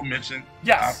honorable mention.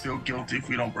 Yes. I feel guilty if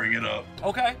we don't bring it up.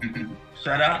 Okay.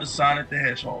 Shout out to Sonic the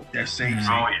Hedgehog. That saves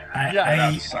Oh it.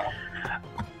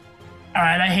 All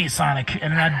right, I hate Sonic,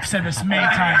 and I've said this many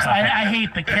times. I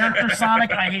hate the character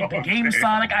Sonic. I hate the game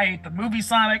Sonic. I hate the movie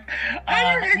Sonic.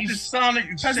 I hate the Sonic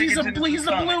because he's a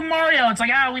blue Mario. It's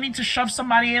like, we need to shove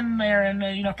somebody in there, and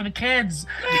for the kids.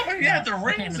 No, but yeah, the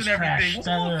rings and everything. What's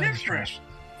a little different?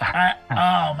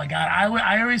 Oh my god!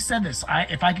 I always said this.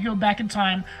 If I could go back in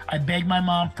time, I'd beg my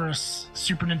mom for a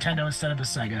Super Nintendo instead of a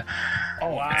Sega.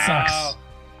 Oh wow! It sucks.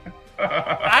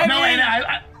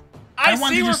 I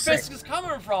see where Fisk is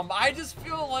coming from. I just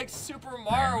feel like Super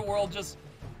Mario World just,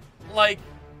 like,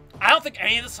 I don't think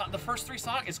any of the first three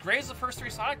Sonic, as great as the first three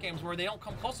Sonic games were, they don't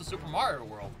come close to Super Mario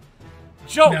World.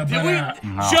 Joe, No,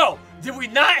 Joe, did we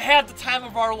not have the time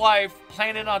of our life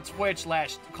playing it on Twitch a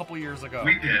couple years ago?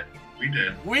 We did.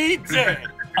 We did.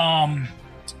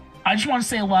 I just want to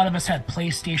say a lot of us had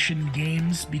PlayStation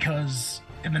games because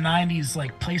in the 90s,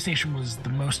 like, PlayStation was the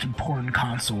most important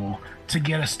console to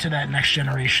get us to that next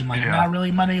generation. Like, not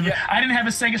really money. Yeah. I didn't have a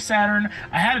Sega Saturn.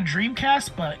 I had a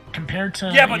Dreamcast, but compared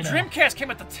to... Yeah, but Dreamcast came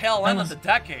at the tail end of the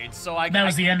decade, so That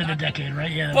was the end of the decade,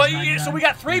 right? Yeah. But so we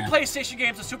got three PlayStation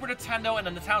games, a Super Nintendo, and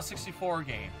a Nintendo 64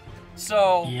 game.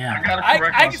 So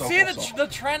I can see the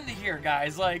trend here,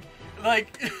 guys. Like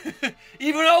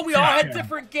even though we all had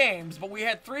different games, but we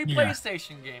had three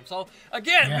PlayStation games. So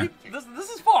again, this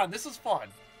is fun. This is fun.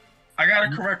 I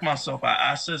gotta correct myself.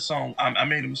 I said something. I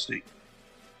made a mistake.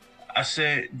 I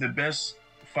said the best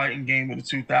fighting game of the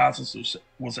 2000s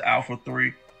was Alpha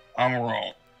 3. I'm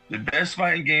wrong. The best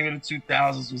fighting game of the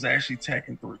 2000s was actually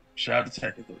Tekken 3. Shout out to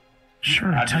Tekken 3.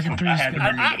 Sure, Tekken 3 is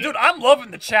good. Dude, I'm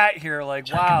loving the chat here.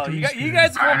 Like, wow, you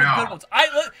guys are going with good ones.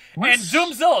 And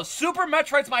Doomzilla, Super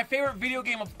Metroid's my favorite video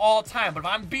game of all time. But if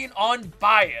I'm being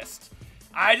unbiased,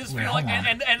 I just feel like,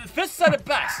 and Fisk said it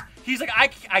best. He's like,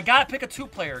 I gotta pick a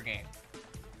 2-player game.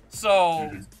 So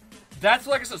that's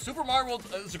like I said, Super Mario World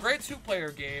is a great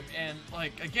 2-player game, and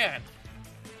like again,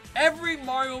 every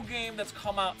Mario game that's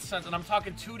come out since, and I'm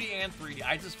talking 2D and 3D,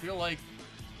 I just feel like,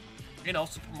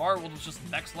 Super Mario World was just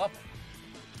next level.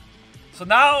 So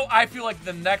now I feel like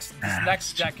this next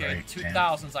decade,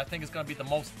 2000s, I think is going to be the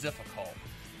most difficult.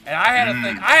 And I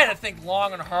had to think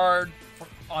long and hard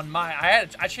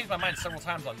I changed my mind several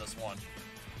times on this one.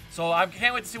 So I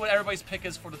can't wait to see what everybody's pick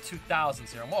is for the 2000s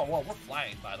here. Whoa, we're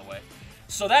flying, by the way.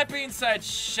 So that being said,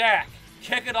 Shaq,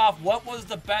 kick it off. What was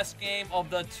the best game of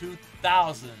the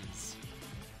 2000s?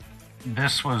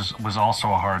 This was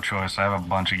also a hard choice. I have a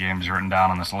bunch of games written down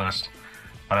on this list,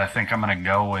 but I think I'm going to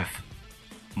go with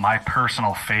my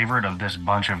personal favorite of this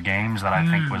bunch of games that I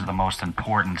think was the most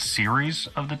important series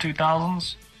of the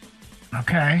 2000s.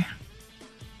 Okay.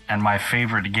 And my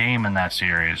favorite game in that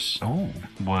series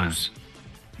was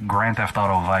Grand Theft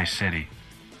Auto Vice City.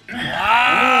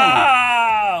 Wow!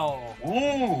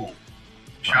 Ooh!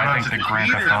 I think the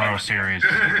Grand Theft Auto series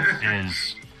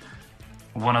is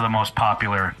one of the most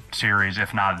popular series,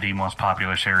 if not the most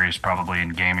popular series, probably in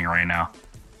gaming right now.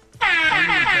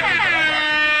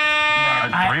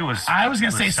 I was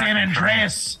gonna say San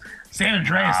Andreas. San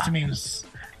Andreas to me was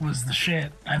the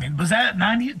shit. I mean, was that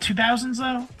 2000s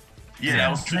though? Yeah, that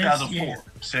was 2004.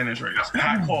 San Andreas.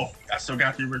 Hot coffee. I still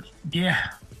got the original. Yeah.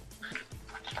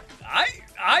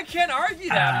 I can't argue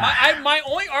that. My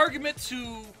only argument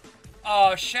to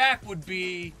Shaq would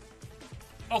be,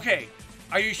 okay,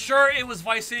 are you sure it was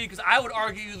Vice City? Because I would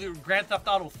argue that Grand Theft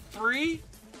Auto 3.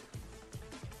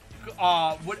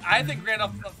 I would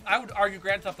argue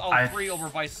Grand Theft Auto 3 over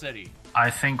Vice City. I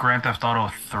think Grand Theft Auto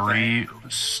 3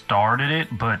 started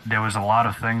it, but there was a lot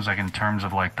of things like in terms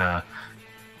of like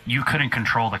you couldn't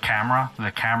control the camera.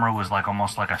 The camera was like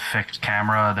almost like a fixed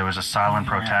camera. There was a silent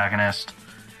protagonist.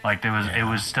 Like it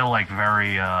was still like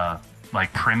very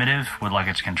like primitive with like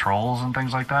its controls and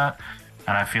things like that.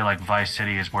 And I feel like Vice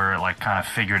City is where it like kind of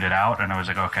figured it out, and it was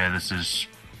like, okay, this is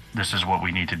what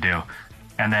we need to do.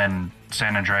 And then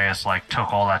San Andreas like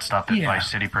took all that stuff that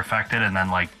Vice City perfected, and then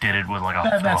like did it with like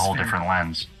a whole different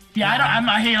lens. Yeah, I'm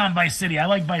not hating on Vice City. I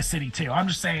like Vice City too. I'm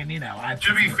just saying,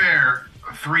 to be fair,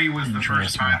 3 was the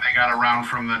first time they got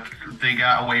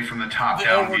away from the top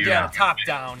down view. Yeah, top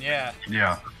down. Yeah.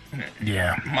 Yeah.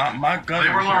 Yeah. My gun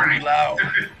was very loud.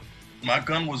 My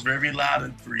gun was very loud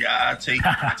in 3. I take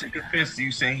offense to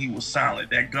you saying he was silent.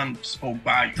 That gun spoke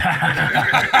volumes.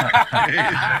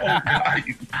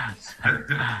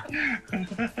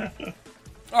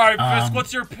 All right, Fisk,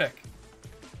 what's your pick?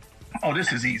 Oh,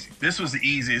 this is easy. This was the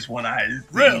easiest one I had.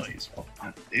 Really?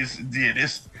 I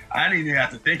didn't even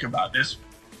have to think about this.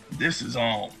 This is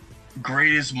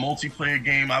greatest multiplayer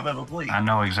game I've ever played. I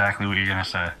know exactly what you're gonna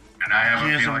say. And I have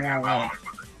Gears a of feeling War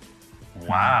 1.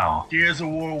 Wow. Gears of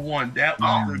War 1. That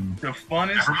was the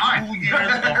funnest 2 years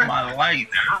of my life.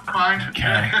 Never mind.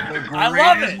 Okay. The I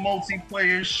love greatest it.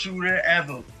 multiplayer shooter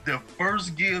ever. The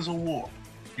first Gears of War.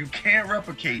 You can't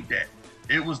replicate that.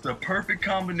 It was the perfect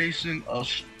combination of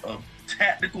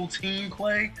tactical team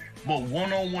play, but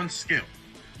one-on-one skill.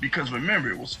 Because remember,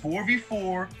 it was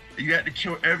 4v4, and you had to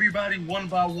kill everybody one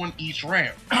by one each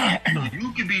round. So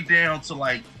you could be down to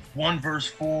like 1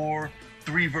 versus 4,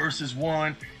 3 versus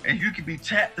 1, and you could be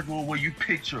tactical where you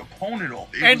picked your opponent off.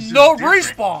 And no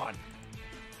respawn.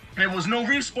 There was no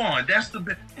respawn.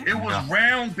 It was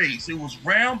round based. It was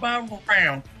round by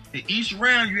round. And each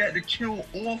round you had to kill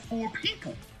all 4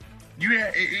 people.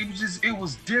 it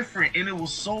was different, and it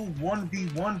was so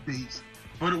 1v1 based,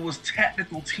 but it was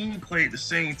tactical team play at the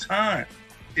same time.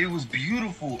 It was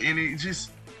beautiful, and it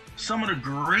just, some of the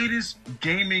greatest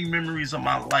gaming memories of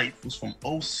my life was from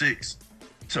 06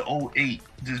 to 08,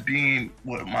 just being,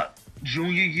 my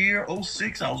junior year,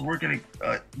 06, I was working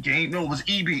a game, no, it was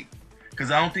EB,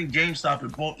 because I don't think GameStop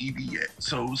had bought EB yet,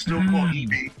 so it was still called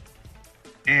EB.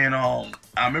 And I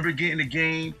remember getting the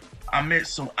game.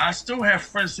 I still have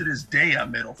friends to this day I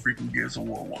met on freaking Gears of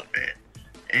War 1, man.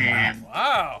 And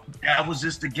wow, that was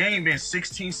just the game, man.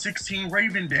 16-16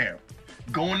 Raven down,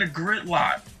 going to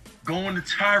Gridlock, going to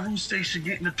Tyroo Station,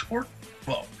 getting the torque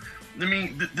bow. I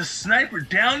mean, the sniper,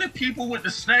 down the people with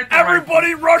the sniper.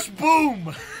 Everybody rush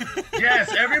boom.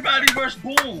 Yes, everybody rush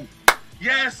boom.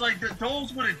 Yes, like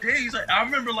those were the days. Like, I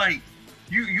remember, like,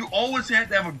 you always had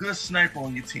to have a good sniper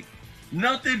on your team.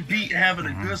 Nothing beat having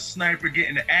a good sniper,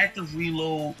 getting the active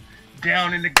reload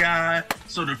down in the guy,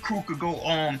 so the crew could go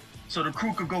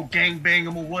gang bang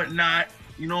him or whatnot.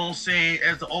 You know what I'm saying?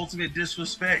 As the ultimate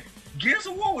disrespect. Gears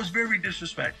of War was very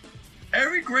disrespectful.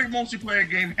 Every great multiplayer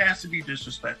game has to be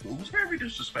disrespectful. It was very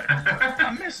disrespectful.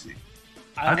 I miss it.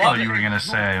 I thought you were gonna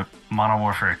say Modern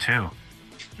Warfare 2.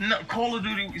 No, Call of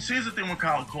Duty. Here's the thing with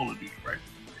Call of Duty, right?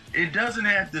 It doesn't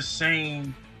have the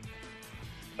same.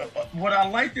 What I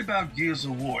liked about Gears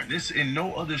of War, this and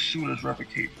no other shooters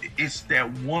replicated it, it's that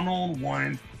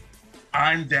one-on-one,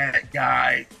 I'm that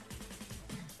guy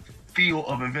feel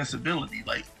of invincibility.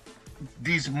 Like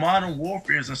these modern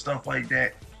warfares and stuff like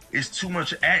that, it's too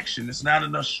much action. It's not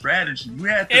enough strategy.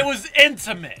 It was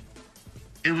intimate.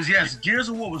 It was, yes, Gears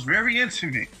of War was very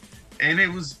intimate. And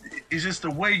it's just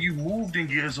the way you moved in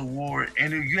Gears of War,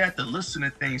 and you had to listen to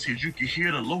things because you could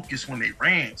hear the locusts when they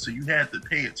ran, so you had to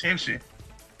pay attention.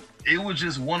 It was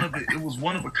just one of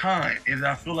a kind. And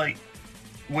I feel like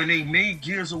when they made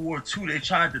Gears of War 2, they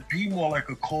tried to be more like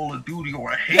a Call of Duty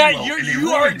or a Halo. Yeah, you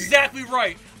are exactly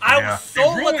right. I was so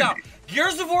let down.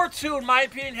 Gears of War 2, in my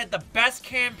opinion, had the best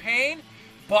campaign,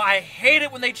 but I hate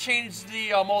it when they changed the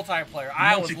multiplayer.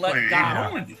 I was let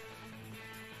down.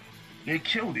 They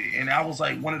killed it. And I was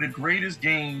like, one of the greatest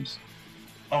games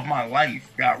of my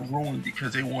life got ruined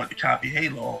because they wanted to copy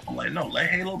Halo. I'm like, no, let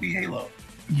Halo be Halo.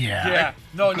 Yeah.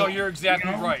 No, you're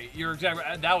exactly right. You're exactly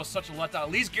right. That was such a letdown.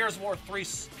 At least Gears of War 3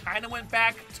 kind of went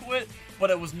back to it, but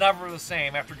it was never the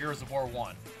same after Gears of War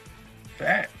 1.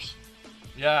 Facts.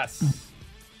 Yes.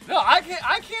 No, I can't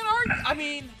argue.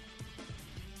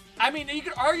 I mean, you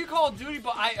could argue Call of Duty,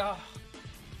 but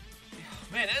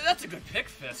man, that's a good pick,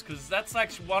 Fisk, because that's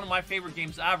actually one of my favorite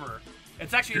games ever.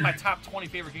 It's actually in my top 20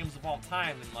 favorite games of all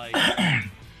time, and like,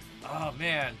 oh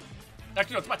man,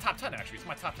 actually, no, it's my top 10. Actually, it's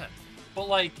my top 10. But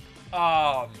like,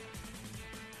 yeah,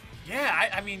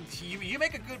 I mean, you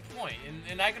make a good point,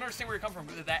 and I can understand where you're coming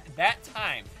from.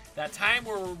 That time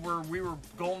where we were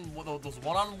going with those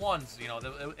one-on-ones, you know,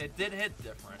 it did hit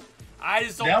different. I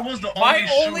just don't. That was the my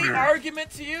only shooter.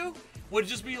 argument to you would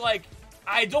just be like,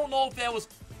 I don't know if that was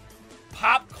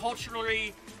pop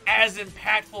culturally as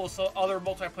impactful as other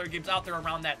multiplayer games out there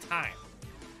around that time.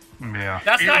 Yeah,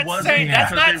 that's not saying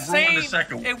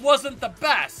it wasn't the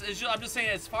best. I'm just saying,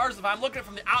 as far as if I'm looking at it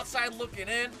from the outside looking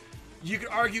in, you could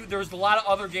argue there's a lot of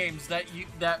other games that you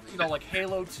know, like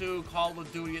Halo 2, Call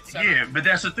of Duty, etc. Yeah, but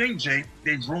that's the thing, Jay.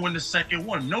 They ruined the second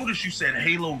one. Notice you said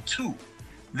Halo 2.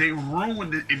 They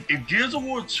ruined it. If Gears of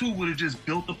War 2 would have just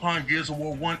built upon Gears of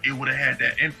War 1, it would have had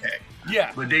that impact.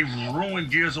 Yeah. But they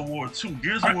ruined Gears of War 2.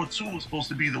 Gears of War 2 was supposed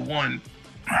to be the one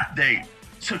they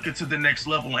took it to the next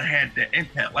level and had that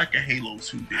impact like a Halo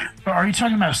 2 did. But are you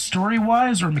talking about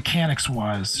story-wise or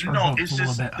mechanics-wise? No, it's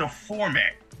just the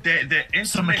format.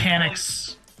 So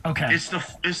mechanics. Okay. It's the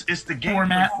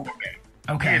gameplay format.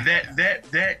 Okay. Yeah,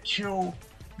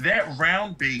 that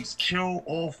round base kill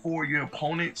all four of your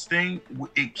opponents thing.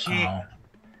 It can't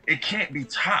be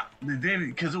topped.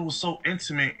 Then because it was so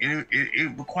intimate,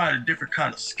 it required a different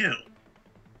kind of skill.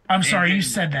 I'm sorry, you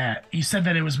said that. You said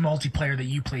that it was multiplayer that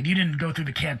you played. You didn't go through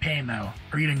the campaign though,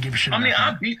 or you didn't give a shit.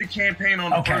 I beat the campaign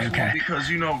on the first one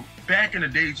because back in the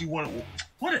days you wanted.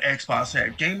 What did Xbox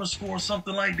have? Gamer Score or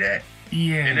something like that?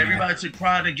 Yeah. And everybody took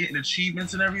pride in getting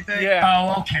achievements and everything? Yeah.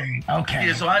 Oh, okay.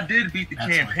 Yeah, so I did beat the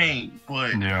campaign,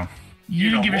 but... Yeah.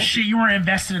 You didn't give a shit. You weren't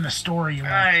invested in the story.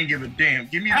 I ain't give a damn.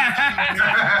 Give me the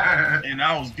achievements, and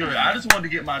I was good. I just wanted to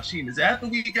get my achievements. After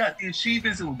we got the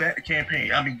achievements, it was back to campaign.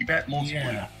 Back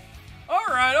multiplayer. Yeah. All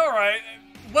right.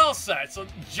 Well said. So,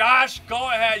 Josh, go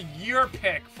ahead. Your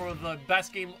pick for the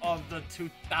best game of the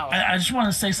 2000s. I just want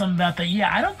to say something about that.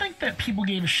 Yeah, I don't think that people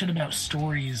gave a shit about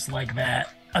stories like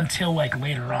that until like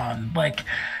later on. Like,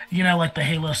 like the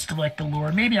Halo, like the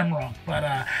lore. Maybe I'm wrong, but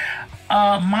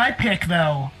my pick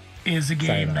though is a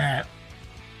game that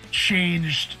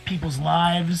changed people's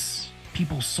lives,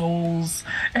 people's souls.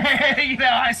 You know,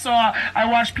 I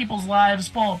watched people's lives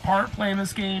fall apart playing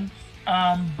this game,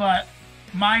 but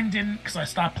mine didn't, because I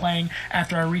stopped playing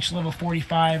after I reached level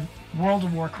 45. World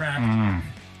of Warcraft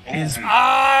is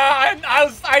I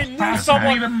knew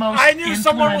someone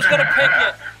was gonna pick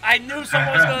it. I knew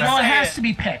someone was gonna well, say it has to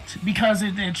be picked because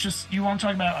it's just, you want to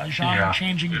talk about a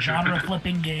genre-changing,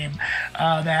 genre-flipping game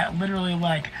that literally,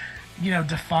 like, you know,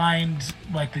 defined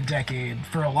like the decade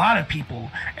for a lot of people,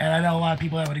 and I know a lot of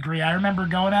people that would agree. I remember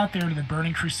going out there to the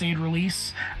Burning Crusade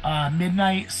release,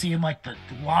 midnight, seeing like the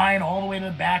line all the way to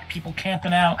the back, people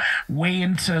camping out way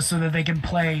into so that they can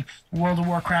play World of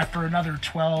Warcraft for another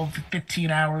 12,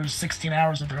 15 hours, 16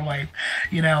 hours of their life,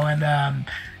 you know, and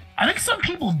I think some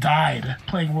people died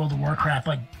playing World of Warcraft,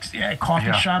 like at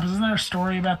coffee shops. Isn't there a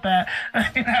story about that?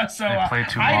 You know, so they played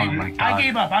too long. I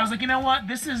gave up. I was like, you know what?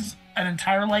 This is an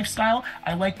entire lifestyle.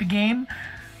 I like the game.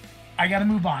 I got to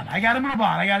move on. I got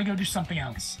to go do something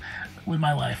else with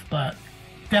my life. But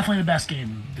definitely the best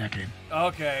game of the decade.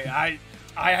 Okay,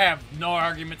 I have no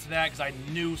argument to that because I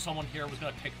knew someone here was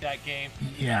going to pick that game.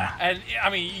 Yeah. And I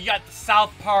mean, you got the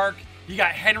South Park. You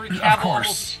got Henry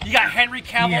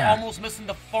Cavill almost missing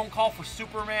the phone call for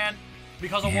Superman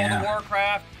because of World of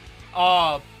Warcraft.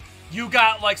 You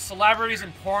got like celebrities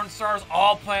and porn stars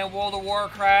all playing World of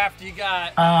Warcraft. You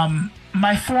got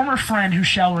my former friend who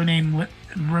shall remain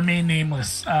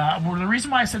nameless. The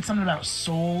reason why I said something about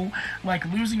soul, like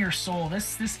losing your soul.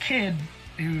 This kid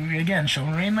who, again, shall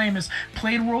remain nameless,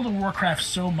 played World of Warcraft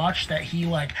so much that he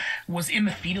like was in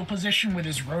the fetal position with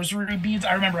his rosary beads.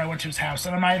 I remember I went to his house,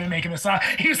 and I'm not even making this up.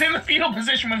 He was in the fetal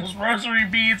position with his rosary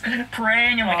beads,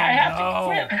 praying, and like, I have to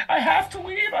quit. I have to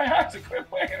leave. I have to quit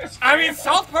playing this game. I mean,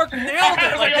 South Park nailed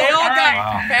it. Like, they all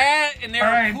got fat, and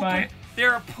they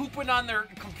were pooping on their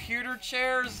computer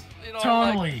chairs. You know,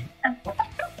 totally.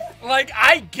 Like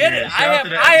I get it.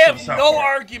 I have no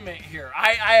argument here.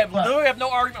 I literally have no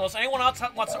argument. Unless anyone else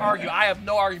wants to argue, I have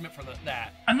no argument for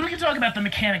that. I mean, we can talk about the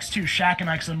mechanics too. Shaq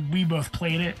and I, because we both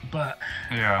played it, but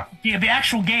the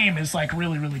actual game is like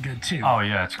really, really good too. Oh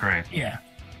yeah, it's great. Yeah.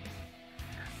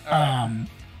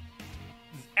 Anybody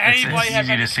it's have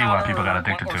easy any to see why people got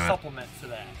addicted to it. Supplement to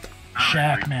that?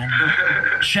 Shaq, man.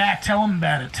 Shaq, tell him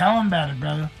about it. Tell him about it,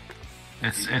 brother.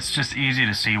 It's just easy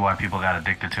to see why people got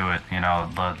addicted to it. You know,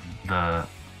 the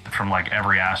from like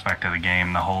every aspect of the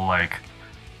game, the whole like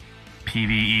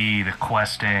PvE, the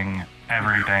questing,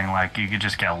 everything. Like you could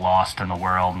just get lost in the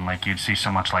world, and like you'd see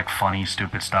so much like funny,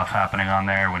 stupid stuff happening on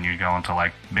there when you go into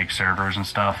like big servers and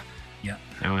stuff. Yeah,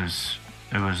 it was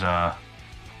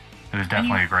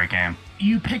definitely a great game.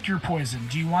 You pick your poison.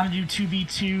 Do you want to do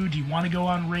 2v2? Do you want to go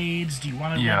on raids? Do you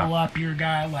want to level up your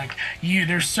guy? Like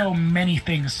there's so many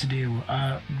things to do.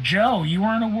 Joe, you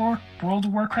weren't a World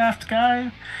of Warcraft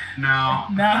guy? No.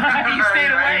 He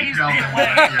stayed away.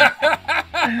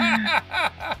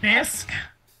 Fisk?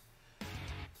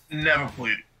 Never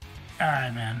played it. All right,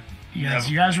 man. You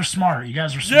guys were smart. Yeah,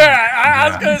 I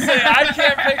was gonna say I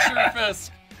can't picture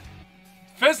Fisk.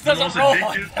 Fisk doesn't roll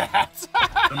like that.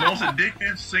 The most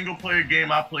addictive single-player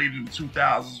game I played in the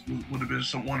 2000s would have been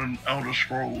one of the Elder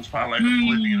Scrolls, probably like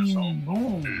Oblivion or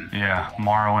something. Yeah,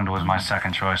 Morrowind was my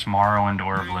second choice. Morrowind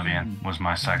or Oblivion was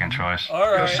my second choice.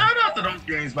 All right. Shout out to those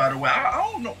games, by the way. I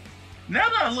don't know. Now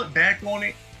that I look back on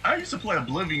it, I used to play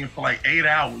Oblivion for like 8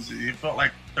 hours. It felt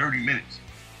like 30 minutes.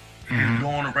 And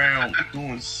going around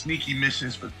doing sneaky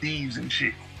missions for thieves and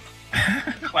shit.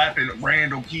 Clapping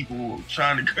random people,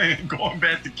 going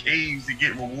back to caves to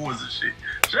get rewards and shit.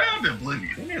 Shout out to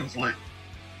Oblivion. It was lit.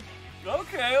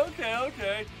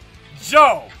 Okay.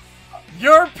 Joe,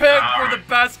 your pick for the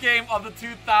best game of the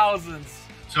 2000s.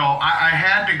 So I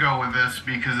had to go with this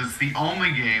because it's the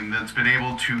only game that's been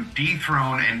able to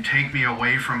dethrone and take me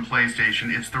away from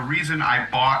PlayStation. It's the reason I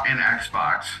bought an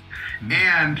Xbox.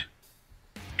 And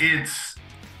it's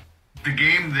the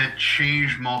game that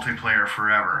changed multiplayer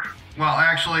forever. Well,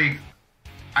 actually,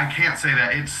 I can't say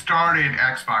that. It started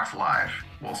Xbox Live.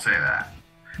 We'll say that.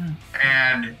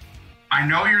 And I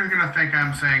know you're going to think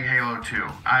I'm saying Halo 2.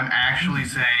 I'm actually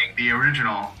saying the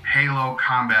original Halo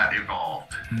Combat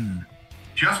Evolved.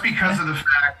 Just because of the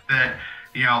fact that,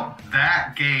 you know,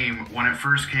 that game, when it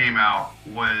first came out,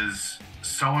 was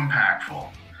so impactful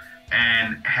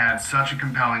and had such a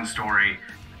compelling story.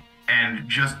 And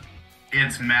just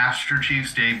its Master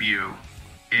Chief's debut,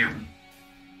 it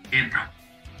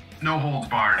no holds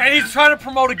barred. And he's trying to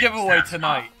promote a giveaway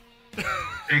tonight.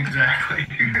 Exactly.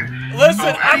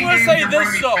 Listen, I'm going to say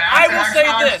this though. I will say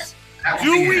this.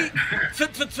 Do we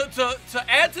to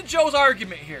add to Joe's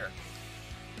argument here?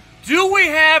 Do we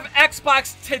have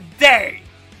Xbox today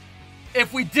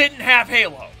if we didn't have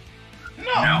Halo.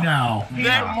 No.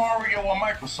 Neither Mario or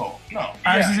Microsoft. No.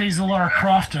 I was gonna say he's the Lara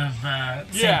Croft of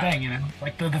same thing,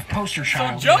 like the poster So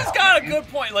child. Joe's got a good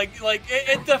point. Like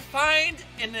it defined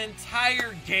an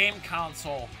entire game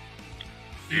console.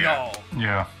 Yeah.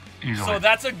 Yeah, easily. So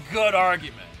that's a good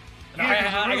argument. And I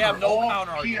have no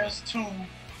counter argument. PS2.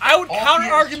 I would all counter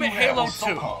PS2 argument had Halo was 2.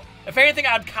 SOCOM. If anything,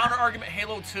 I'd counter argument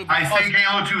Halo 2. I think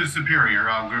Halo 2 is superior.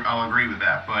 I'll agree with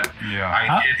that, but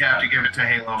I did have to give it to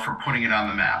Halo for putting it on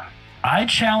the map. I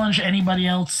challenge anybody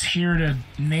else here to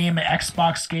name an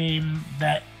Xbox game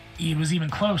that it was even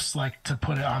close, like to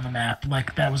put it on the map.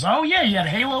 Like that was, you had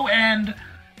Halo and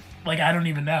like I don't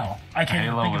even know. I can't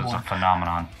even think of Halo was a one.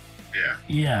 phenomenon.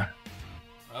 Yeah.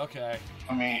 Okay.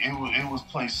 I mean, it was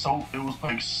play stupid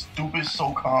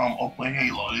SOCOM or play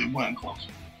Halo. It wasn't close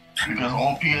because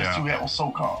all PS2 had was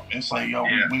SOCOM. It's like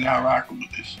we not rocking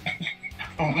with this.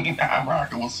 We not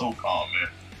rocking with SOCOM, man.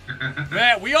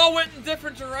 Man, we all went in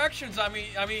different directions. I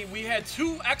mean, we had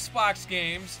 2 Xbox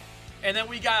games, and then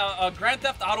we got a Grand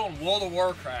Theft Auto and World of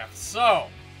Warcraft. So,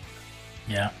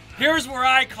 here's where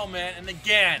I come in, and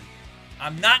again,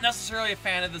 I'm not necessarily a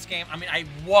fan of this game. I mean, I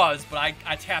was, but I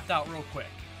tapped out real quick.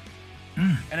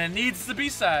 And it needs to be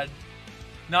said.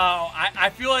 Now,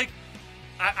 I feel like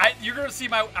you're gonna see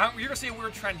a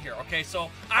weird trend here. Okay, so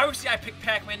obviously I picked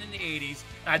Pac-Man in the '80s,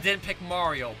 and I didn't pick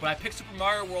Mario, but I picked Super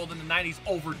Mario World in the '90s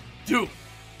over Doom.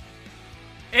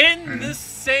 In this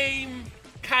same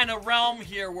kind of realm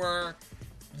here, where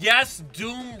yes,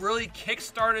 Doom really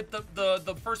kickstarted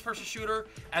the first-person shooter,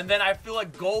 and then I feel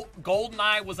like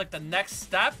GoldenEye was like the next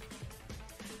step.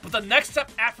 But the next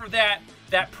step after that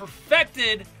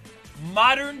perfected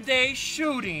modern-day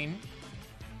shooting,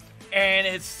 and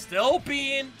it's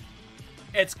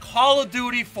Call of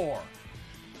Duty 4.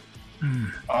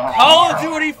 Call of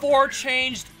Duty 4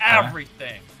 changed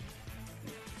everything.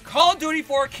 Call of Duty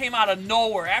 4 came out of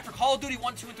nowhere. After Call of Duty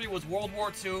 1, 2, and 3 was World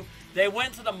War II, they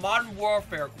went to the Modern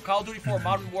Warfare, Call of Duty 4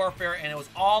 Modern Warfare, and it was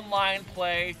online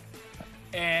play.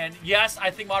 And yes, I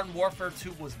think Modern Warfare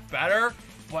 2 was better,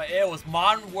 but it was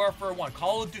Modern Warfare 1.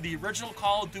 The original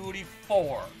Call of Duty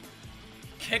 4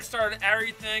 kickstarted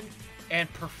everything and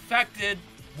perfected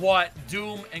what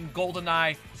Doom and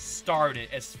GoldenEye started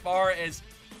as far as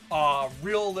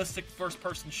realistic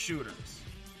first-person shooters.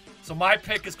 So my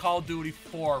pick is Call of Duty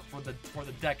 4 for the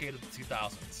decade of the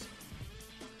 2000s.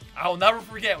 I will never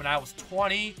forget when I was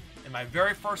 20 in my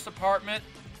very first apartment.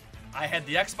 I had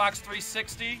the Xbox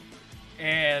 360,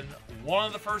 and one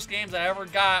of the first games I ever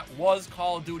got was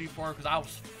Call of Duty 4 because I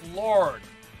was floored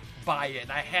by it,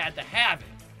 and I had to have it.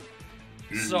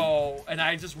 So, and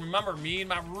I just remember me and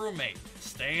my roommate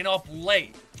staying up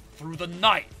late through the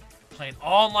night playing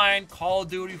online Call of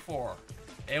Duty 4.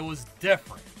 It was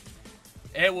different.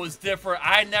 It's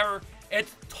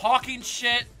talking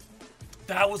shit.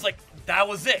 That was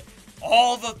it.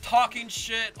 All the talking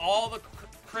shit, all the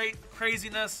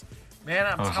craziness. Man,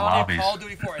 I'm telling you, Call of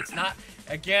Duty 4, it's not,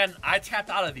 again, I tapped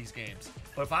out of these games.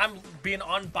 But if I'm being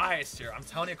unbiased here, I'm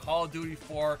telling you, Call of Duty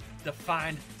 4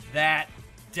 defined that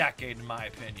decade, in my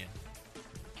opinion.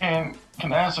 Can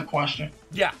I ask a question?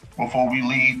 Yeah. Before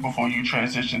you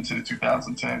transition to the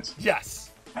 2010s?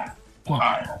 Yes. All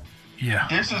right. Yeah.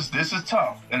 This is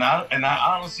tough, and I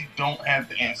honestly don't have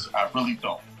the answer. I really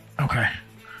don't. Okay.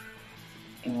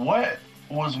 What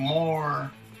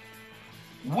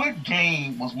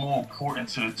game was more important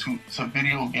to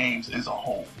video games as a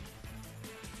whole?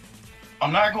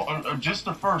 I'm not going just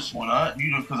the first one,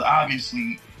 because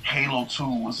obviously Halo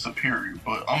 2 was superior,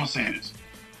 but I'm gonna say this: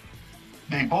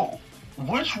 they both.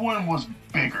 Which one was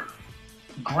bigger,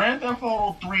 Grand Theft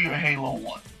Auto 3 or Halo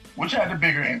 1? Which had the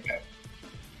bigger impact?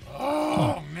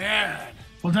 Oh man.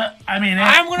 Well,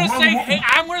 I'm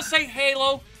gonna say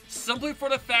Halo, simply for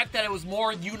the fact that it was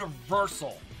more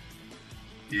universal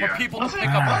for people to pick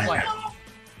up and play.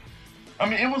 I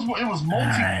mean, it was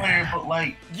multiplayer, but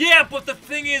like. Yeah, but the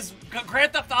thing is,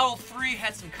 Grand Theft Auto 3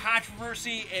 had some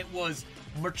controversy. It was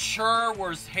mature,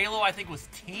 whereas Halo, I think, was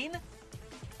teen.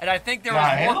 And I think there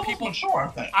was more people. Mature, I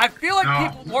think. I feel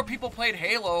like more people played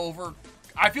Halo over.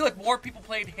 I feel like more people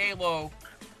played Halo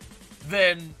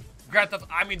than Grand Theft.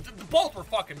 I mean, both were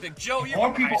fucking big. Joe, you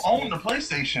more people own the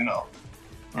PlayStation though.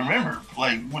 Remember,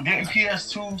 like, didn't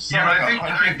PS2 sell I like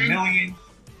 100 think million?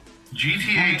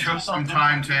 GTA took some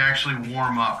time to actually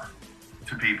warm up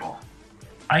to people.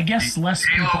 I guess less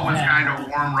Halo people was had. kind of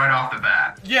warm right off the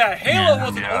bat. Yeah, Halo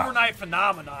was an overnight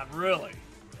phenomenon, really.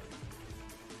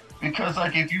 Because,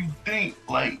 like, if you think,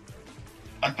 like,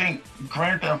 I think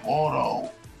Grand Theft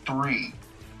Auto 3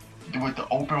 with the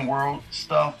open world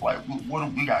stuff, like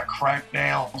what we got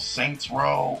Crackdown, Saints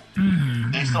Row.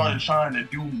 They started trying to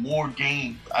do more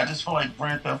games. I just feel like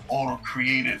Grand Theft Auto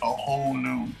created a whole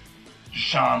new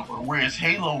genre, whereas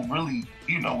Halo really,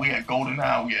 we had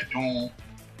GoldenEye, we had Doom,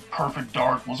 Perfect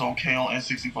Dark was okay on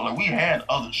N64. Like we had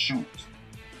other shooters.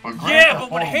 But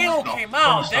but when Halo came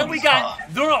out, then we got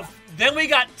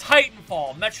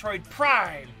Titanfall, Metroid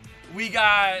Prime. We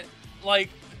got like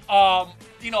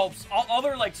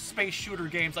other like space shooter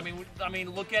games. I mean,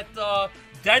 look at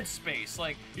Dead Space.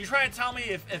 Like, you're trying to tell me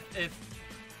if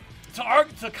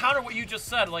to counter what you just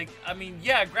said, like, I mean,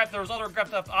 yeah, there was other Grand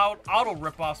Theft Auto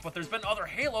ripoffs, but there's been other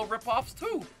Halo ripoffs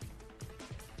too.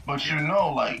 But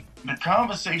like the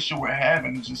conversation we're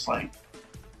having is just like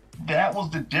that was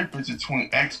the difference between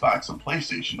Xbox and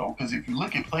PlayStation, though. Because if you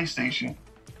look at PlayStation,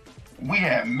 we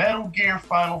had Metal Gear,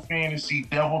 Final Fantasy,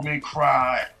 Devil May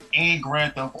Cry, and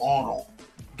Grand Theft Auto.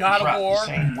 God of War. The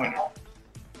same winter.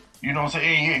 You know what I'm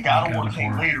saying? Yeah, God of War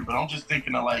came later, but I'm just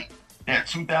thinking of like that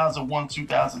 2001,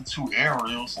 2002 era.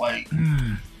 It was like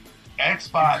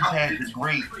Xbox had the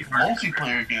great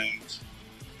multiplayer games,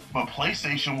 but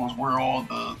PlayStation was where all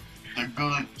the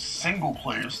good single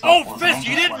player stuff was. Fisk,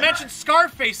 you didn't mention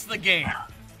Scarface in the game.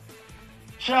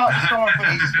 Shout out to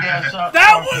Scarface. Yeah, shout out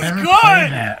that to was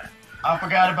Scarface. good! I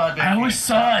forgot about that. I always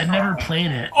saw it, never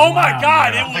played it. Oh my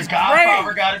god, it was The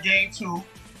Godfather great! got a game too.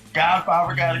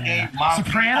 Godfather got a game.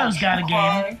 Sopranos got a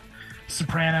game.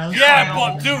 Sopranos. Yeah,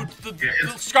 but dude,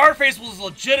 the Scarface was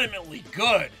legitimately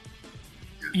good.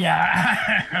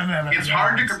 Yeah. It's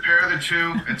hard to compare the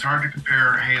two. It's hard to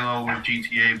compare Halo with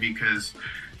GTA because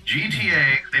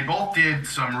GTA, they both did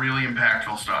some really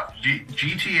impactful stuff.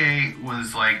 GTA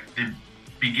was like the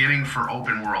beginning for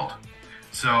open world.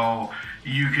 So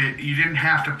you didn't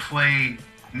have to play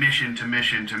mission to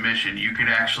mission to mission. You could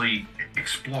actually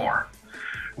explore.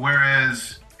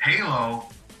 Whereas Halo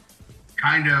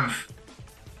kind of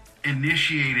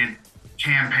initiated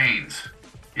campaigns.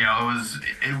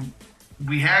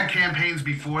 We had campaigns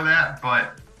before that,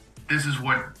 but this is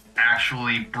what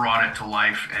actually brought it to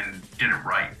life and did it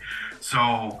right.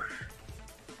 So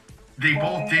they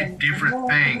both did different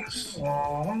things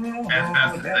as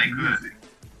best as they could.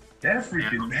 That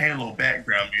freaking Halo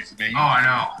background music, man. Oh, I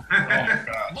know. Oh my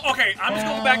gosh. Okay, I'm just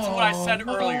going back to what I said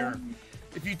earlier.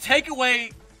 If you take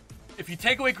away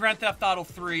Grand Theft Auto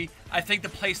 3, I think the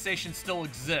PlayStation still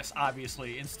exists,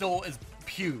 obviously, and still is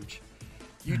huge.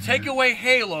 You take away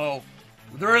Halo,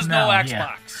 there is no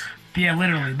Xbox. Yeah,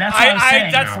 literally. That's what I was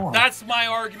saying. That's my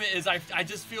argument. Is I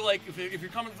just feel like if you're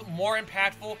coming more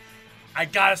impactful, I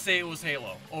gotta say it was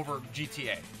Halo over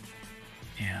GTA.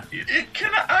 Yeah.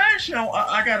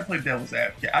 I gotta play devil's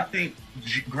advocate. I think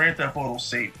Grand Theft Auto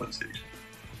saved PlayStation.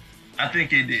 I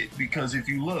think it did, because if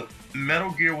you look,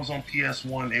 Metal Gear was on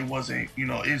PS1. It wasn't,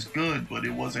 it's good, but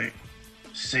it wasn't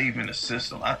saving the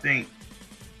system. I think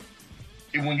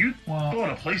when you thought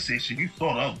of PlayStation, you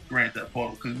thought of Grand Theft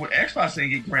Auto, because Xbox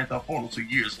didn't get Grand Theft Auto 2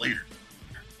 years later.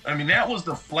 I mean, that was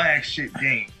the flagship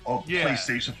game of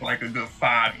PlayStation for like a good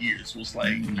 5 years. Was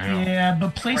like, yeah,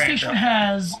 but PlayStation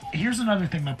has. Here's another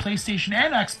thing: the PlayStation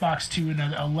and Xbox too, in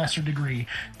a lesser degree,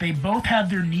 they both have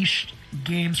their niche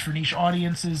games for niche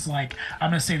audiences. Like,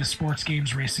 I'm gonna say the sports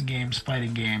games, racing games,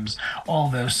 fighting games, all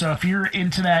those. So if you're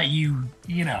into that, you're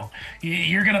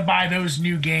gonna buy those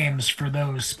new games for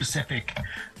those specific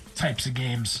types of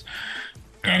games.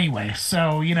 Anyway,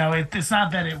 so it's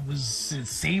not that it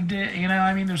saved it.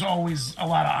 I mean, there's always a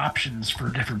lot of options for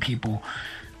different people.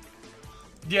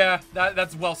 Yeah,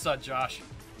 that's well said, Josh.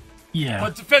 Yeah,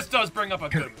 but Fisk does bring up a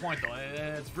good point, though.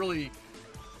 It's really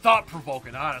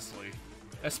thought-provoking, honestly.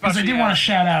 Especially, I want to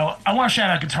shout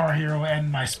out Guitar Hero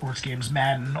and my sports games,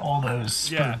 Madden, all those.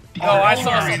 Yeah. I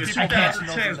saw some people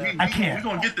I can't.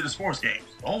 We're gonna get to the sports games.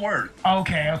 Don't worry.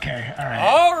 Okay. All right.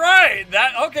 All right.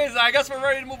 So I guess we're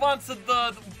ready to move on to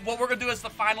what we're gonna do is the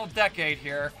final decade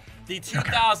here, the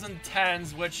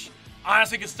 2010s, which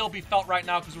honestly can still be felt right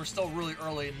now because we're still really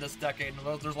early in this decade,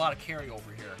 and there's a lot of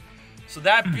carryover here. So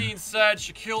that being said,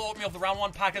 Shaquille Oatmeal of the Round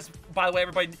One Podcast. By the way,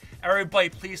 everybody,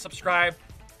 please subscribe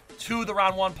to the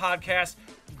Round One Podcast.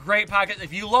 Great podcast.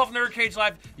 If you love Nerd Cage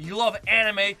Live, you love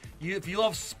anime, if you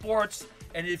love sports,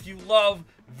 and if you love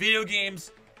video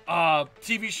games,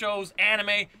 TV shows,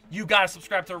 anime, you gotta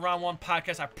subscribe to the Round One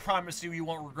Podcast. I promise you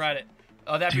won't regret it.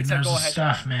 That being said, go ahead.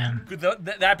 Stuff, man.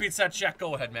 That being said, Shaq,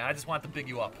 go ahead, man. I just wanted to big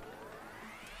you up.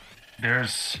 I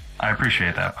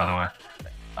appreciate that, by the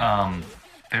way.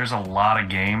 There's a lot of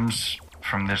games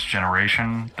from this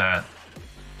generation that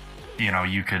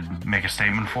you could make a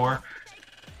statement for,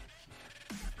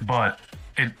 but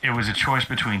it was a choice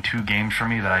between two games for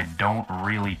me that I don't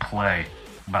really play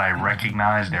but I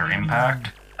recognize their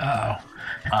impact.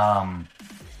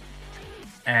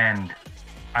 And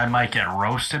I might get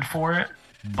roasted for it,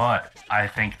 but I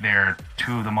think they're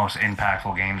two of the most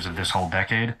impactful games of this whole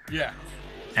decade. Yeah.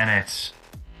 And it's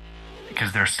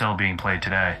because they're still being played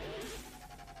today.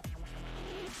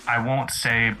 I won't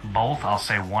say both, I'll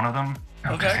say one of them,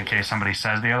 just in case somebody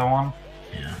says the other one.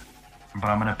 Yeah. But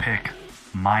I'm going to pick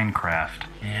Minecraft.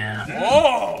 Yeah.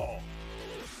 Whoa!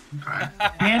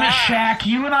 Damn it, Shaq.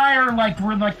 You and I are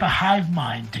we're like the hive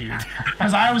mind, dude.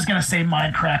 Because I was going to say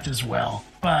Minecraft as well.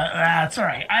 But that's all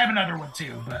right. I have another one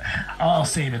too, but I'll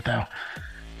save it though.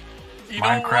 You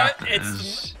know what?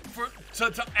 It's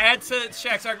to add to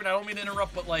Shaq's argument, I don't mean to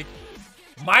interrupt, but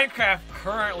Minecraft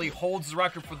currently holds the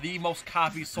record for the most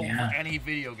copies sold for any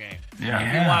video game. Yeah.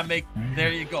 If you want to make,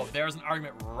 there you go. There's an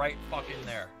argument right fucking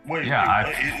there. Wait,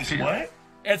 it's what?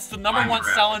 It's the number one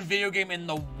selling video game in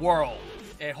the world.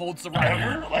 It holds the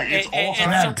record. It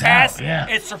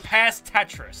surpassed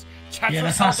Tetris. Yeah,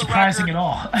 that's not surprising at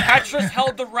all. Tetris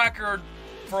held the record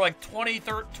for 20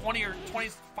 or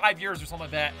 25 years or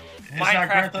something like that.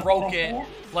 Minecraft broke it.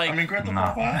 Grand Theft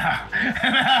Auto 5?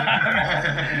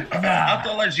 I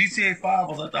thought GTA 5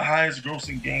 was the highest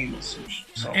grossing game.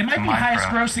 So. It might be highest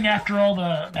grossing after all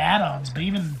the add-ons, but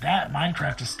even that,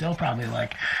 Minecraft is still probably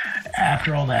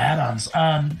after all the add-ons.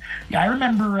 I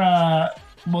remember.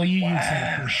 Well, you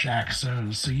said it first, Shaq.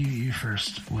 So you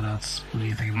first. What else? What do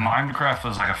you think about Minecraft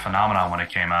was a phenomenon when it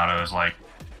came out. It was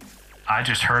I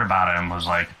just heard about it and was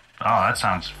oh, that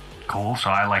sounds cool. So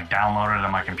I downloaded it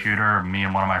on my computer. Me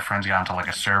and one of my friends got into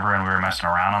a server and we were messing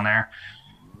around on there.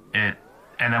 And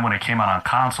then when it came out on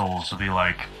consoles, it'd be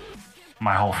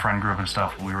my whole friend group and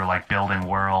stuff. We were building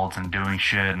worlds and doing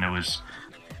shit, and it was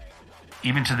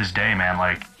even to this day, man.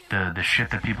 The shit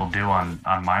that people do on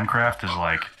Minecraft is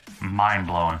mind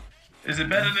blowing. Is it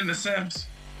better than The Sims?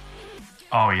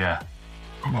 Oh yeah.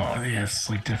 Well, yeah, it's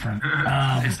different.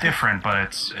 It's different,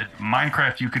 but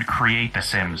Minecraft. You could create The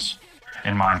Sims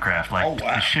in Minecraft.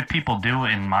 The shit people do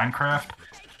in Minecraft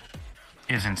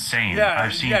is insane. Yeah,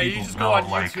 I've seen you people just go on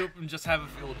YouTube and just have a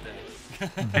field day.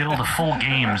 build full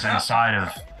games inside of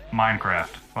Minecraft.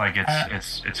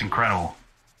 It's incredible.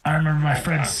 I remember my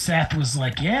friend Seth was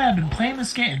yeah, I've been playing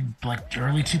this game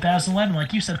early 2011.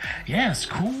 Like you said, yeah, it's a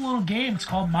cool little game. It's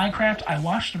called Minecraft. I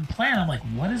watched him play, and I'm like,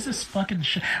 what is this fucking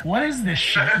shit? What is this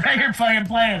shit that you're fucking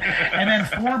playing? And then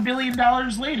 $4 billion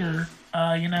later,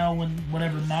 when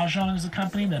whatever Mahjong is the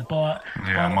company that bought.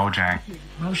 Yeah, Mojang.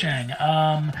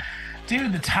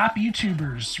 Dude, the top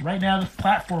YouTubers right now, the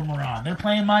platform we're on, they're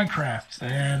playing Minecraft,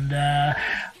 and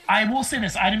I will say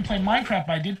this: I didn't play Minecraft,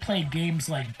 but I did play games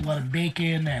like Blood and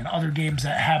Bacon and other games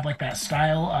that have that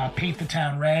style. Paint the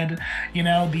Town Red, the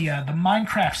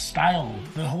Minecraft style,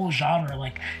 the whole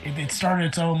genre. It started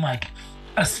its own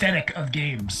aesthetic of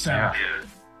games. So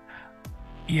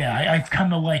yeah, I've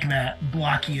come to like that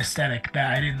blocky aesthetic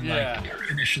that I didn't like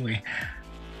initially.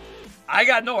 I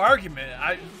got no argument.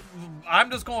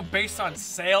 I'm just going based on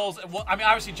sales. Well,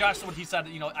 obviously, Josh said what he said.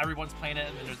 Everyone's playing it,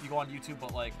 and then you go on YouTube,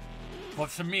 but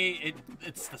to me,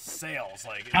 it's the sales.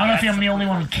 I don't know if I'm the only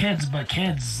one with kids, but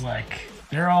kids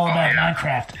they're all about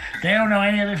Minecraft. They don't know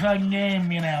any other fucking game,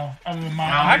 other than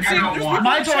Minecraft.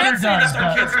 My daughter does,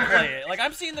 but kids play it.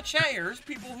 I'm seeing the chat here. There's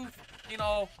people who,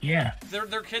 yeah,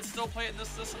 their kids still play it,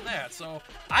 this, and that. So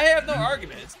I have no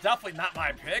argument. It's definitely not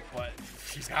my pick, but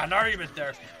she's got an argument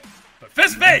there. But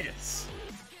Fisk Vegas,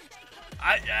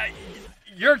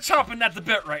 you're chomping at the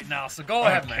bit right now. So go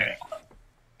ahead, man.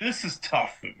 This is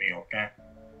tough for me, okay?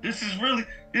 This is really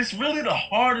the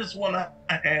hardest one I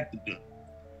had to do.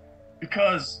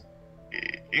 Because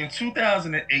in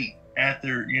 2008,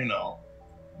 after,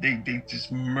 they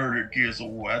just murdered Gears of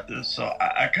War after, so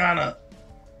I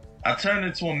turned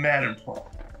into a Madden pro.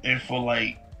 And from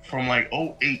 08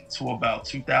 to about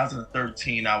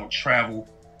 2013, I would travel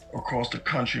across the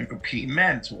country and compete in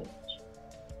Madden tournaments.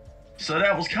 So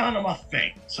that was kind of my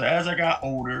thing. So as I got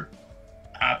older,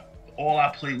 all I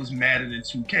played was Madden and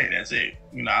 2K. That's it.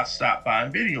 I stopped buying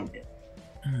video games.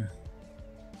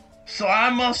 So I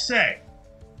must say,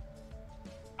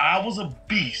 I was a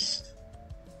beast.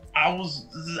 I was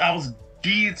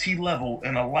deity level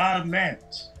in a lot of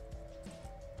Maddens.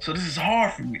 So this is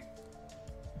hard for me.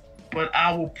 But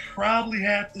I will probably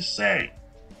have to say,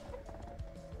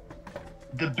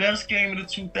 the best game of the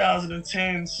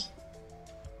 2010s,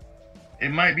 it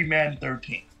might be Madden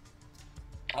 13.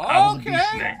 I was a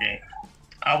beast in that game.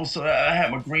 I had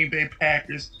my Green Bay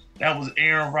Packers. That was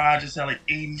Aaron Rodgers, had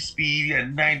 80 speed, he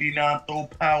had 99 throw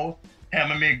power. Had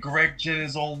my man Greg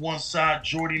Jennings on one side,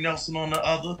 Jordy Nelson on the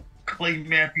other, Clay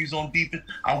Matthews on defense.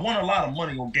 I won a lot of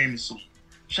money on Gaming Saloon.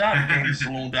 Shout out to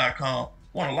GamingSaloon.com.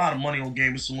 won a lot of money on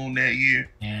Gaming Saloon that year.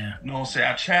 Yeah. You know what I'm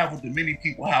saying? I traveled to many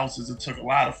people's houses and took a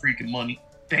lot of freaking money.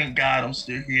 Thank God I'm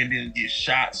still here and didn't get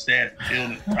shot, stabbed,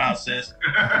 killed in the process.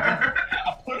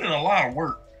 I put in a lot of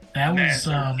work. That was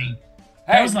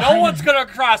Hey, was the no height one's of- gonna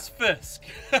cross Fisk.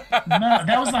 no,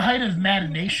 that was the height of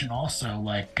Madden Nation also.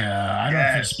 Like, I don't know if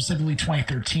it's Yes. specifically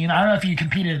 2013. I don't know if you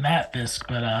competed in that, Fisk,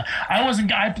 but I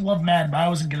love Madden, but I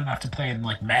wasn't good enough to play in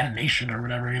like Madden Nation or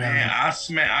whatever, you know. Man, I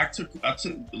took a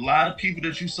lot of people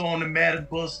that you saw on the Madden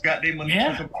bus, got their money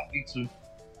Yeah. took about me too.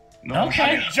 You know what I'm Okay.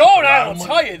 saying? Joe and A I lot will of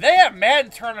money. tell you, they have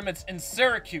Madden tournaments in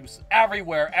Syracuse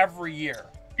everywhere, every year.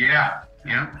 Yeah.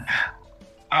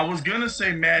 I was gonna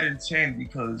say Madden 10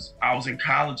 because I was in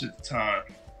college at the time,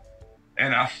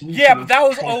 and I flew Yeah, to but the that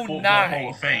was Pro Football 09. Hall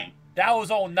of Fame. That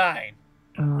was 09.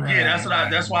 Yeah,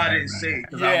 that's why I didn't say it,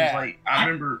 because I Yeah. was like, I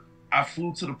remember I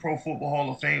flew to the Pro Football Hall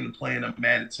of Fame to play in a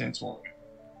Madden 10 tournament.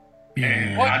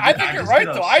 Yeah. Well, I I think you're just right,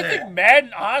 get though. I upset. think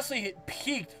Madden honestly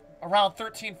peaked around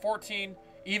 13, 14,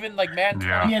 even like Madden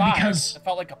Yeah. 25. Yeah, because- it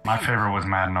felt like a peak. My favorite was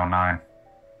Madden 09.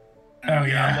 Oh,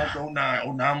 yeah. I loved 09.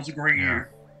 09 was a great year.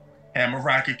 Had my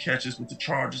rocket catches with the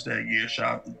Chargers that year.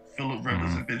 Shout out to Phillip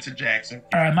Rivers and Vincent Jackson.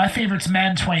 All right, my favorite's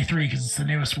Madden 23 because it's the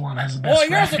newest one. It has the best Well,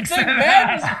 here's the graphics. thing,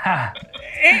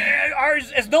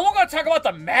 is no one going to talk about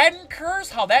the Madden curse?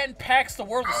 How that impacts the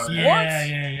world of sports?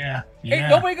 Yeah. Ain't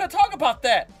nobody going to talk about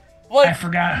that. Like, I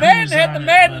forgot who Madden was had on the it,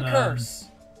 Madden but, curse.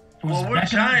 Was Well, we're Beckham-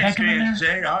 Giants Beckham in fans,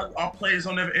 there? Jay. Our players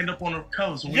don't ever end up on the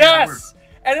cover. So we Yes.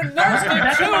 And another Was thing,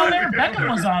 Beckham on too, there? Beckham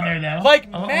was on there, though. Like,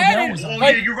 Odell Madden- was on Oh,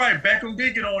 there. yeah, you're right. Beckham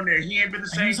did get on there. He ain't been the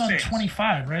He same was on since.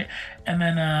 25, right? And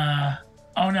then,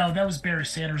 oh no, that was Barry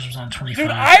Sanders was on 25.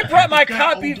 dude, I brought my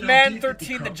forgot copy of Odell Madden did get the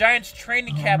 13, the cup. Giants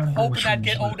training I don't camp, remember hoping which I'd one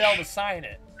get was Odell which. to sign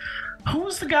it. Who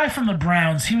was the guy from the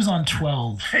Browns? He was on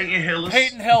 12. Peyton Hillis.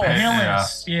 Peyton Hillis.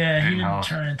 Hillis. Yeah, he Peyton didn't Hillis.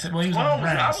 turn into. Well, he was 12 on the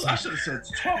was, Browns. I should have said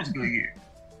 12 was a good year.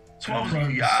 12 was a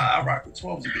good year. I rock with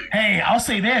 12 was a good year. Hey, I'll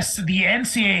say this: the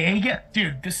NCAA,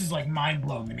 dude, this is like mind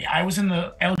blowing to me. I was in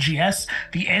the LGS,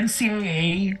 the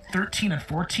NCAA 13 and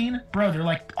 14, bro. They're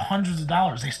like hundreds of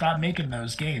dollars. They stopped making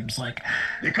those games. Like,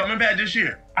 They're coming back this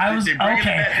year. I was They're bringing it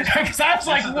okay back this year. because I was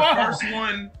like, This is whoa. the first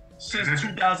one since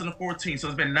 2014, so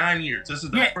it's been 9 years. This is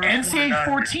the Yeah, first one in 9 NCAA years.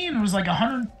 14 was like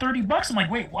 $130. I'm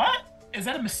like, wait, what? Is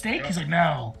that a mistake? He's like,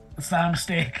 no, it's not a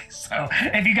mistake. So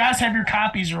if you guys have your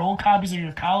copies, your old copies of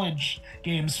your college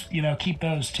games, keep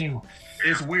those too.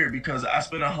 It's weird because I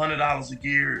spent $100 a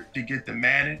year to get the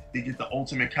Madden, to get the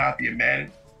ultimate copy of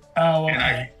Madden. Oh, And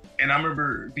okay. I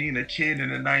remember being a kid in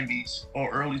the 90s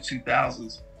or early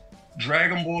 2000s.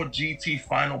 Dragon Ball GT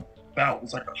Final Bout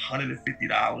was like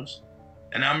 $150.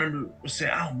 And I remember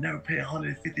saying, I'll never pay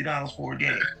 $150 for a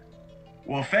game.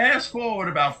 Well, fast forward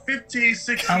about 15,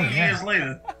 16 Oh, yeah. years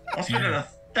later, I'm spending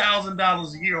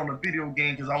 $1,000 a year on a video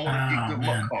game because I want to get Oh, good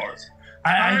man. luck cards.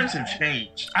 I, Times have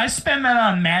changed. I spend that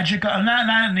on Magic.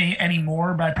 Not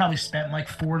anymore, but I probably spent like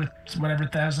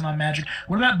 $4,000 on Magic.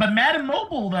 But Madden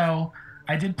Mobile though,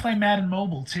 I did play Madden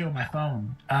Mobile too on my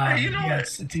phone. Hey, you know what?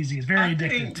 it's easy. It's very I addictive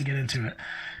think- to get into it.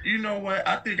 You know what?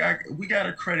 I think we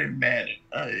gotta credit Madden.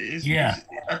 Yeah.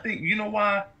 I think you know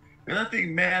why? Because I think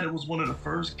Madden was one of the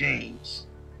first games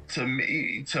to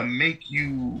make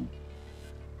you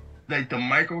like the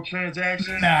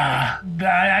microtransactions. Nah,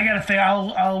 I gotta think.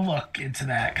 I'll look into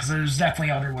that because there's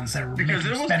definitely other ones that were Because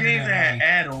there making was spending games that had money.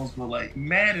 add-ons, but like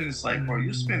Madden is like, bro,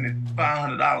 you're spending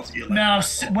 $500 a year. Like, No,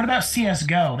 what about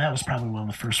CS:GO? That was probably one of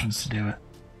the first ones to do it.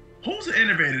 who's the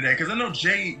innovator there? Because I know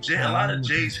Jay a lot of I'm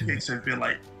Jay's looking too. picks have been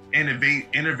like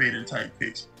innovator type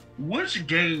picks. Which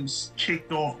games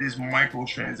kicked off this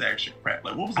microtransaction crap?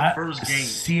 Like, what was the first game?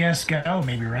 CS:GO,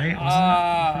 maybe, right?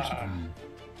 Wasn't it?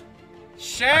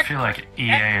 Shaq. I feel like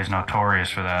EA is notorious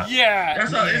for that. Yeah.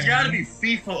 That's how it's got to be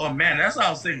FIFA or Madden. That's how I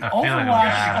was thinking. I feel like it was Overwatch,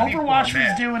 Madden. Overwatch was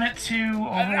Madden. doing it too.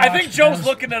 I think Overwatch, Joe's that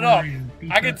looking it was up.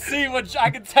 before I can see I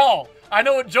can tell. I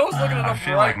know what Joe's looking it I up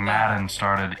feel right like now. Madden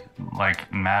started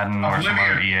like Madden or some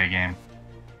other EA game.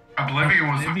 Oblivion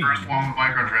was the Oblivion. first one with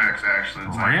microtracks, actually.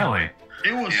 It's like- Really?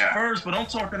 It was Yeah. first, but I'm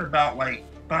talking about like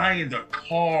buying the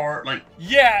car, like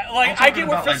Yeah, I'm like I talking get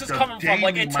where about, Fisk like, is the coming from.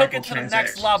 Like it daily took it to the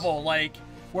next microtransactions. level, like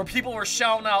where people were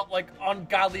shelling out like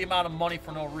ungodly amount of money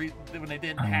for no reason when they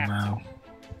didn't I have don't to. know.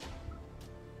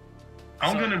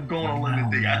 I'm So- gonna go on a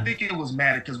limit thing. I think it was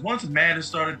Madden because once Madden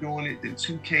started doing it, then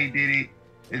 2K did it,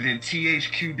 and then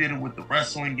THQ did it with the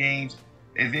wrestling games,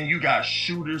 and then you got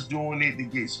shooters doing it to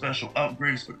get special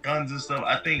upgrades for guns and stuff.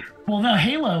 I think Well, no,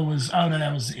 Halo was. Oh no,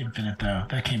 that was Infinite though.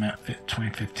 That came out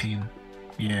 2015.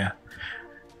 Yeah.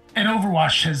 And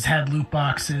Overwatch has had loot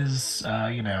boxes,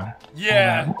 you know.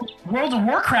 Yeah. all that. World of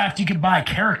Warcraft, you could buy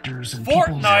characters and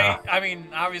Fortnite, I mean,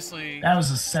 obviously. That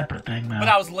was a separate thing, though. But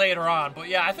that was later on. But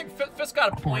yeah, I think Fisk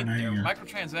got a point Fortnite, there. yeah.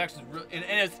 Microtransactions, and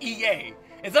it's EA.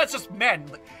 It's not just men.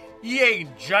 Like, EA in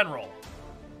general.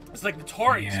 It's like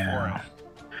notorious for it.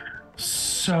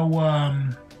 So,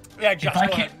 yeah, Josh, go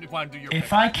ahead. If you want to do your if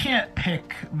pick. I can't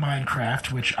pick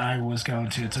Minecraft, which I was going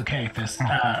to, it's okay, Fist.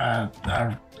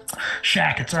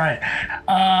 Shaq, it's all right.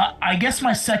 I guess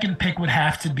my second pick would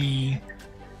have to be,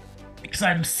 because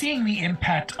I'm seeing the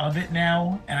impact of it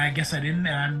now, and I guess I didn't,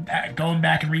 and I'm going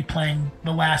back and replaying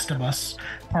The Last of Us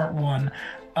Part 1.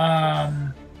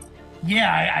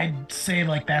 Yeah, I'd say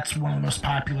like that's one of the most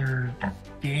popular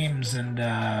games, and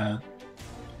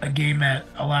a game that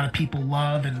a lot of people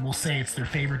love and will say it's their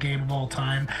favorite game of all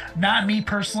time. Not me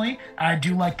personally. I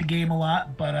do like the game a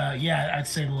lot, but yeah, I'd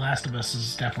say The Last of Us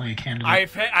is definitely a candidate.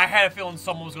 I had a feeling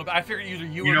someone was going to. I figured either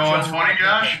you or You know what's funny,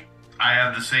 Josh? I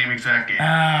have the same exact game.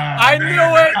 I knew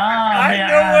it.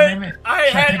 I knew it.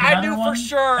 I knew for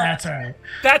sure. That's all right.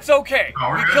 That's okay.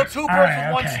 Oh, we good. killed two birds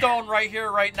with one okay. stone right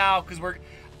here, right now, because we're,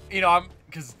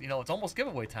 because it's almost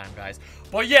giveaway time, guys.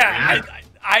 But yeah,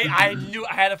 I knew.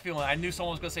 I had a feeling. I knew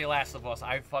someone was gonna say Last of Us.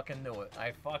 I fucking knew it.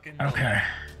 I fucking knew Okay.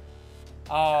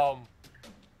 it.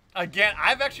 Again,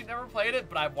 I've actually never played it,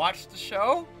 but I've watched the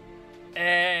show,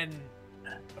 and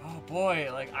oh boy,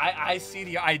 like I see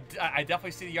the I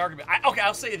definitely see the argument. Okay,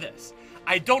 I'll say this.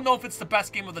 I don't know if it's the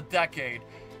best game of the decade,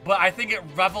 but I think it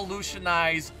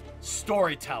revolutionized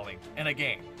storytelling in a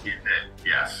game.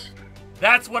 Yes.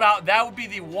 That's what that would be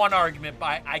the one argument,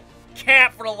 but I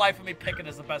can't for the life of me pick it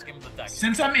as the best game of the decade.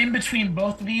 Since I'm in between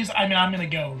both of these, I mean, I'm going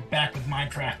to go back with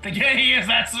Minecraft. Again,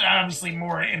 that's obviously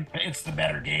more, it's the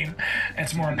better game.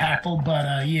 It's more impactful,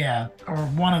 but yeah, or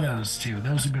one of those two.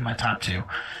 Those would be my top two.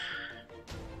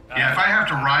 Yeah, if I have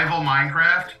to rival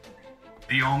Minecraft,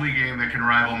 the only game that can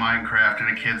rival Minecraft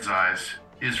in a kid's eyes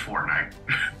is Fortnite.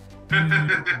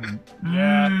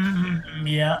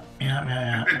 Yeah.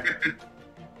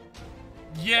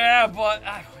 Yeah, but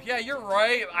yeah, you're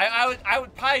right. I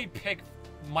would probably pick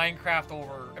Minecraft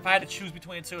over if I had to choose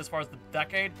between the two as far as the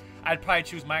decade. I'd probably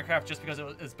choose Minecraft just because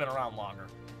it's been around longer.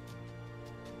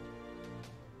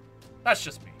 That's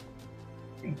just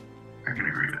me. I can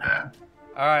agree with that.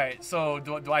 All right, so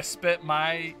do I spit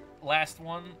my last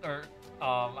one or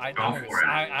I'm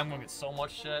gonna get so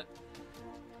much shit.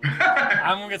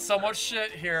 I'm gonna get so much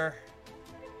shit here.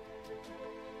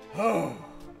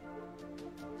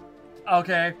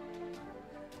 Okay.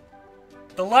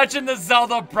 The Legend of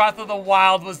Zelda Breath of the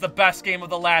Wild was the best game of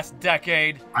the last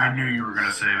decade. I knew you were going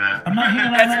to say that.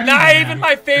 It's not even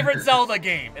my favorite Zelda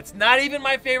game. It's not even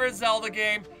my favorite Zelda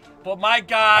game. But my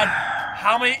God,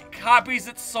 how many copies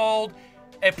it sold.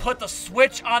 It put the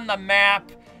Switch on the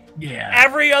map. Yeah.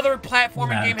 Every other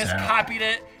platforming game has copied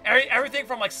it. Everything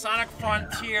from like Sonic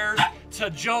Frontiers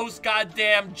to Joe's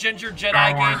goddamn Ginger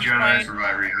Jedi games.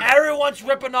 Everyone's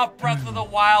ripping off Breath of the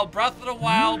Wild. Breath of the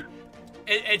Wild,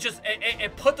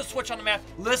 it put the Switch on the map.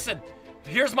 Listen,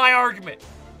 here's my argument.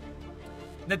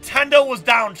 Nintendo was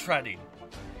downtreading.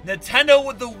 Nintendo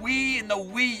with the Wii and the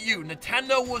Wii U.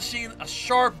 Nintendo was seeing a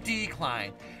sharp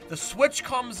decline. The Switch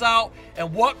comes out,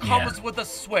 and what comes with the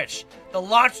Switch? The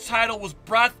launch title was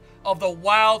Breath of the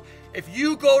Wild. If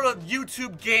you go to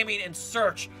YouTube Gaming and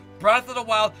search Breath of the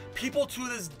Wild, people to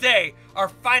this day are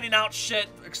finding out shit,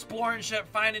 exploring shit,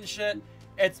 finding shit.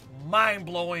 It's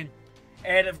mind-blowing,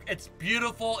 and it's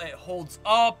beautiful. It holds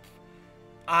up.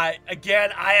 I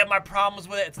have my problems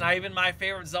with it. It's not even my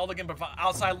favorite Zelda game, but from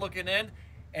outside looking in,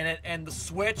 and the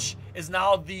Switch is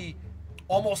now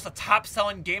almost the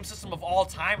top-selling game system of all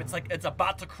time. It's like it's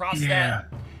about to cross that.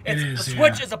 The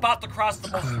Switch is about to cross the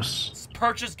most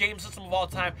purchased game system of all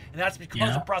time, and that's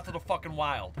because of Breath of the fucking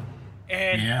Wild.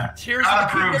 And Tears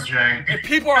of the Kingdom. And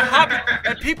people are happy.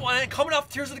 And coming off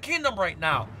Tears of the Kingdom right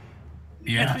now.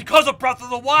 Yeah. It's because of Breath of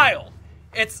the Wild.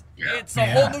 It's a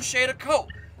whole new shade of coat.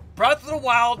 Breath of the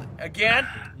Wild, again,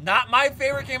 not my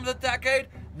favorite game of the decade,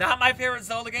 not my favorite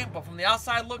Zelda game, but from the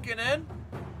outside looking in,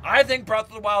 I think Breath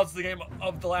of the Wild is the game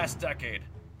of the last decade.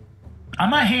 I'm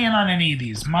not hating on any of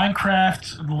these.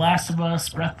 Minecraft, The Last of Us,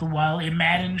 Breath of the Wild,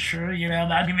 Madden, sure,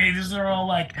 I mean, these are all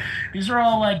like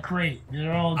great.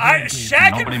 They're all great.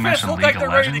 Shaq and Fisk look like they're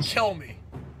ready to kill me.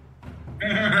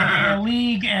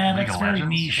 League and it's very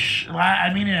niche.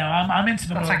 I mean, I'm into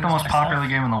the. That's like the most popular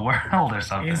game in the world, or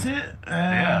something. Is it?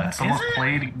 Yeah, it's the most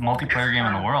played multiplayer game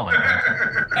in the world, I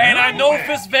think. And I know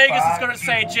Fisk Vegas is gonna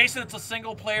say, Jason, it's a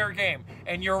single-player game,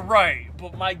 and you're right.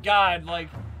 But my God, like,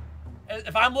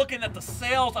 if I'm looking at the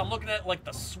sales, I'm looking at like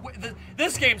the Switch.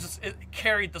 This game's it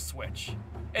carried the Switch.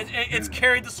 It's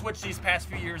carried the Switch these past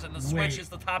few years, and the Switch is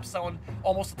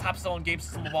almost the top selling game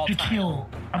system of all time. Shaquille,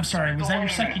 I'm sorry, was that your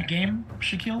second game,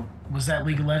 Shaquille? Was that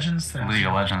League of Legends? League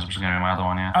of Legends was going to be my other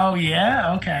one, yeah. Oh,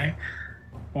 yeah? Okay.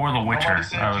 Or The Witcher. I was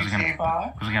GTA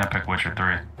 5? gonna pick Witcher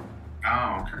 3.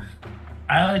 Oh, okay.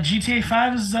 GTA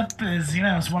 5 is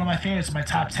it's one of my favorites, my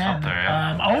top 10. Up there,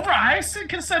 yeah. I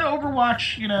consider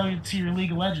Overwatch, to your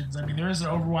League of Legends. I mean, there is an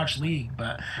Overwatch League,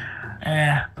 but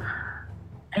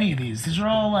any of these are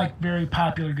all like very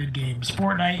popular, good games.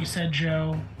 Fortnite, you said,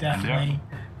 Joe, definitely.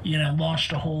 Yep.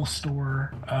 Launched a whole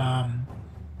store. Yeah,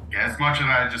 as much as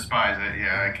I despise it,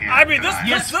 I can't. I mean, this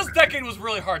decade was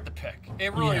really hard to pick.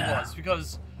 It really was,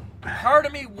 because part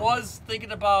of me was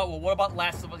thinking about, well, what about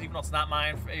Last of Us, even though it's not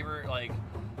my favorite,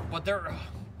 but they're...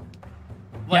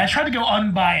 I tried to go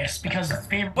unbiased because it's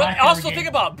favorite. But also think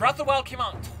about it. Breath of the Wild came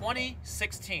out in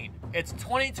 2016. It's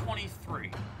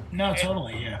 2023. No,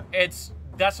 totally, yeah.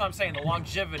 That's what I'm saying, the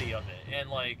longevity of it, and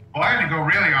Well, I had to go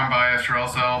really unbiased, or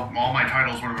else all my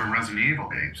titles would have been Resident Evil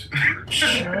games.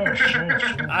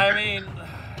 Sure. I mean,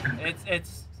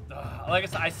 it's like I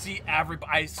said, I see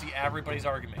everybody's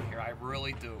argument here. I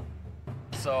really do.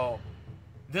 So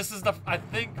this is I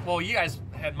think. Well, you guys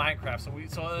had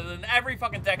Minecraft, so in every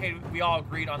fucking decade we all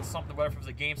agreed on something, whether it was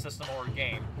a game system or a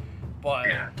game. But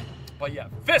yeah,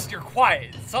 Fisk, you're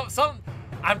quiet.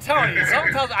 I'm telling you,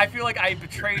 sometimes I feel like I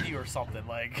betrayed you or something.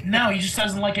 No, he just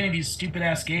doesn't like any of these stupid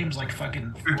ass games like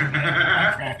fucking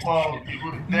Minecraft.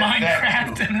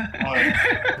 Minecraft.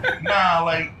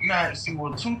 See,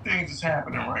 two things is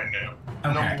happening right now.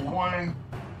 Okay. Number one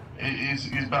is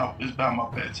about my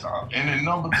bedtime, and then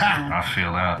number two, I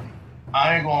feel that.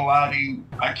 I ain't gonna lie to you,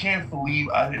 I can't believe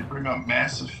I didn't bring up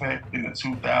Mass Effect in the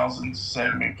 2000s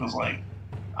segment, because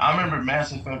I remember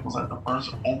Mass Effect was the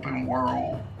first open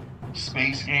world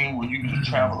space game where you could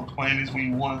travel the planets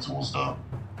when you wanted to and stuff.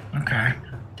 Okay.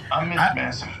 I miss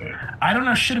Mass Effect. I don't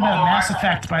know shit about Mass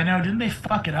Effect, but I know, didn't they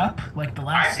fuck it up the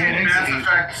last? I think Mass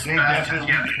Effect's best is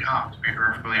yet to come, to be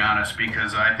perfectly honest,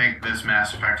 because I think this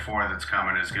Mass Effect 4 that's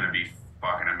coming is going to be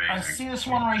fucking amazing. I see this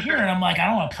one right here, and I'm like, I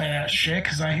don't want to play that shit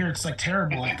because I hear it's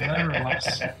terrible, whatever it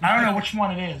was. I don't know which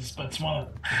one it is, but it's one of.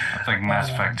 I think Mass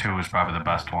Effect 2 is probably the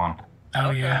best one.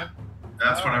 Oh yeah.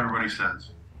 That's what everybody says.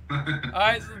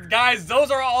 Alright, guys,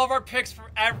 those are all of our picks for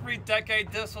every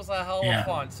decade. This was a hell of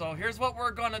fun. So here's what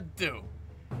we're gonna do.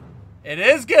 It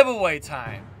is giveaway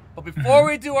time. But before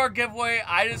we do our giveaway,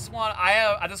 I just want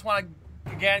to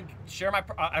again share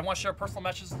I want to share a personal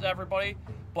message to everybody.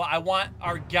 But I want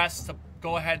our guests to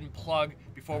go ahead and plug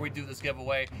before we do this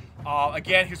giveaway.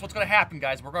 Again, here's what's gonna happen,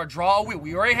 guys. We're gonna draw a wheel.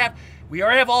 We already have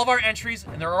all of our entries,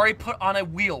 and they're already put on a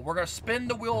wheel. We're gonna spin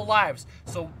the wheel live.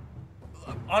 So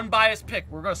unbiased pick.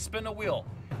 We're gonna spin the wheel.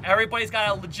 Everybody's got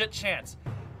a legit chance.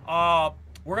 We're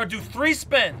gonna do 3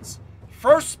 spins.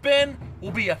 First spin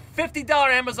will be a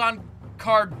 $50 Amazon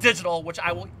card digital, which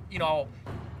I will email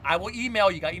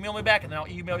you. Guys, email me back, and then I'll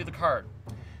email you the card.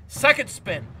 Second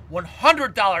spin,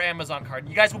 $100 Amazon card.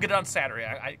 You guys will get it on Saturday,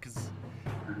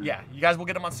 you guys will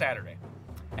get them on Saturday.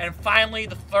 And finally,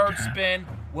 the third spin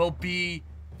will be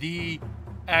the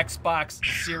Xbox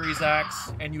Series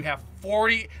X, and you have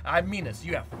 40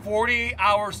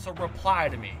 hours to reply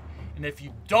to me. And if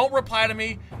you don't reply to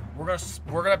me, we're gonna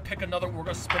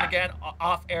spin again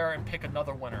off air and pick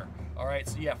another winner. All right,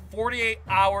 so you have 48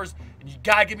 hours, and you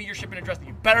gotta give me your shipping address.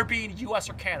 You better be in U.S.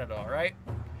 or Canada. All right.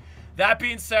 That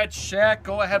being said, Shaq,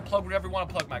 go ahead, plug whatever you want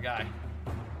to plug, my guy.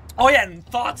 Oh yeah, and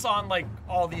thoughts on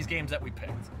all these games that we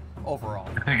picked overall.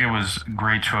 I think it was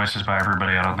great choices by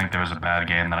everybody. I don't think there was a bad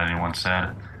game that anyone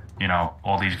said.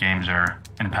 All these games are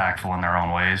impactful in their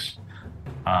own ways.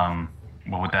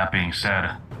 But with that being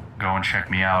said, go and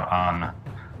check me out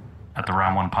at the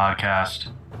Round One Podcast,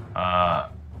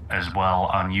 as well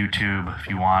on YouTube if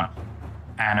you want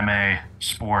anime,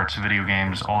 sports, video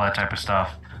games, all that type of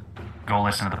stuff. Go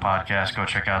listen to the podcast. Go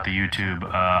check out the YouTube.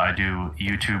 I do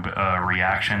YouTube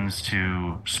reactions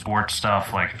to sports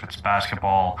stuff, like if it's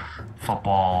basketball,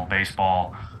 football,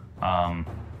 baseball,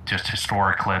 just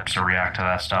historic clips, or react to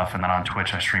that stuff. And then on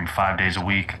Twitch, I stream 5 days a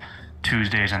week.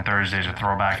 Tuesdays and Thursdays are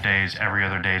throwback days. Every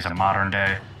other day is a modern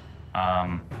day.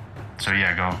 So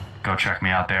yeah, go check me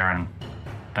out there. And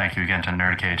thank you again to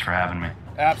Nerd Cage for having me.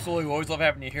 Absolutely. We always love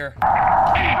having you here. Keep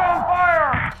on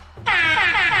fire!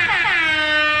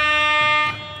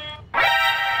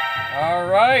 All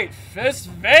right, Fisk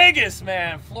Vegas,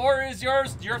 man. Floor is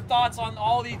yours. Your thoughts on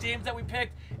all these games that we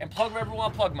picked, and plug whatever you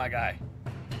want to plug, my guy.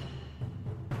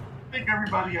 I think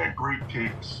everybody had great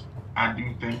picks. I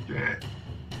do think that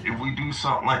if we do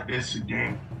something like this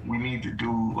again, we need to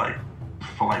do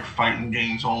for fighting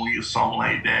games only or something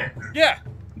like that. Yeah.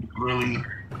 Really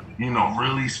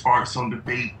really spark some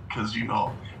debate because,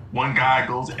 one guy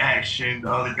goes action,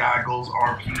 the other guy goes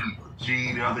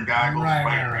RPG, the other guy goes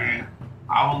fight game.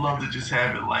 I would love to just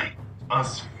have it like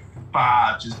us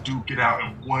five just duke it out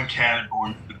in one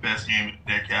category for the best game of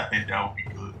the decade. I think that would be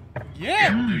good.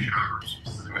 Yeah.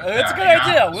 It's a good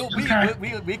idea.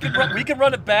 We can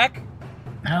run it back.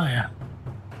 Hell yeah.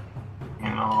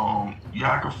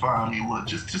 Y'all can find me. Look,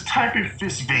 just type in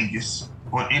Fisk Vegas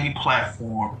on any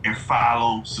platform and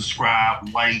follow, subscribe,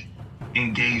 like,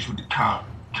 engage with the comment.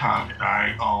 All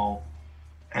right.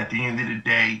 At the end of the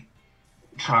day,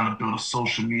 I'm trying to build a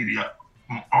social media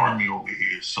army over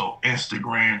here. So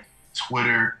Instagram,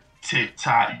 Twitter,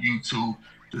 TikTok, YouTube.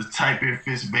 Just type in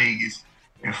Fisk Vegas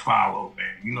and follow,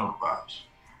 man. You know the vibes.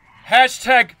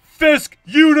 Hashtag Fisk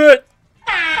Unit.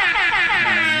 Y'all go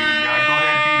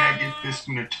ahead and do that. Get Fisk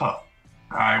Unit tough.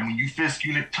 All right. When you Fisk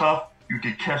Unit tough, you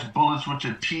can catch bullets with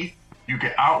your teeth. You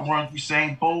can outrun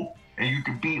Usain Bolt. And you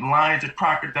can beat lions and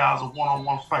crocodiles in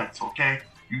one-on-one fights, okay?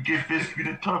 You get Fisk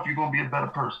Unit tough, you're going to be a better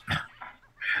person.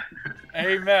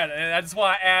 Amen. And I just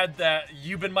want to add that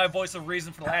you've been my voice of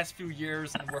reason for the last few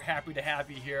years, and we're happy to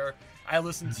have you here. I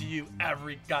listen to you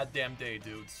every goddamn day,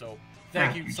 dude. So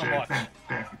thank you so much.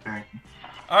 Thank you.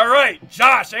 All right,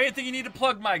 Josh, anything you need to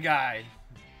plug, my guy?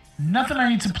 Nothing I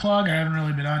need to plug. I haven't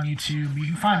really been on YouTube. You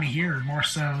can find me here more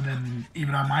so than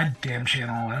even on my damn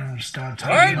channel. I don't just don't tell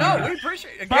you. All right, no, we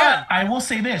appreciate it. Again. But I will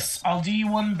say this. I'll do you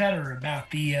one better about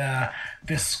the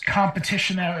this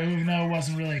competition, even though it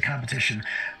wasn't really a competition.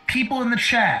 People in the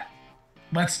chat,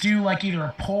 let's do like either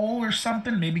a poll or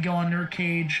something. Maybe go on Nerd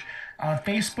Cage on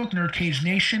Facebook, Nerd Cage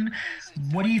Nation.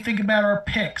 What do you think about our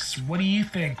picks? What do you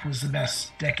think was the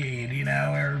best decade,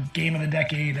 or game of the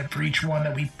decade for each one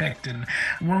that we picked? And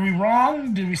were we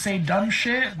wrong? Did we say dumb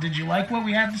shit? Did you like what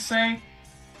we had to say?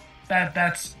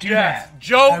 That's that.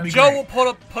 Joe will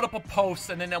put up a post,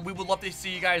 and then we would love to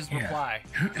see you guys reply.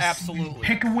 Absolutely.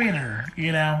 Pick a winner, Do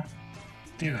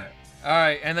it. All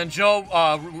right, and then Joe,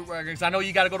 because I know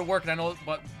you got to go to work, and I know,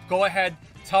 but go ahead.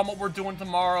 Tell them what we're doing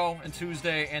tomorrow and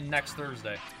Tuesday and next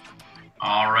Thursday.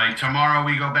 All right, tomorrow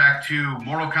we go back to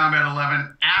Mortal Kombat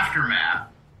 11 Aftermath.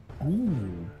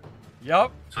 Ooh.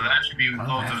 Yep. So that should be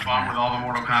loads of fun with all the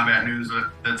Mortal Kombat news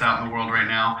that's out in the world right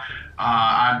now.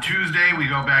 On Tuesday, we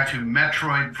go back to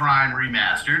Metroid Prime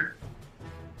Remastered,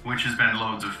 which has been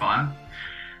loads of fun.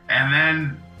 And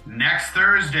then next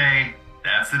Thursday,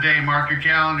 that's the day, mark your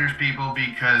calendars, people,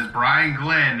 because Brian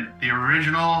Glynn, the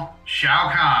original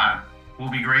Shao Kahn, will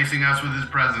be gracing us with his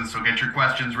presence, so get your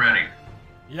questions ready.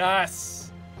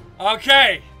 Yes.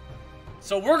 Okay.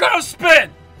 So we're gonna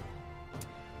spin.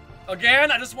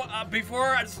 Again, I just want let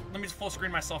me just full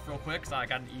screen myself real quick, because I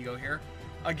got an ego here.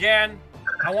 Again,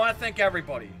 I want to thank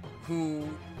everybody who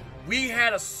we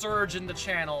had a surge in the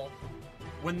channel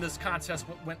when this contest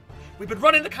went. We've been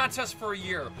running the contest for a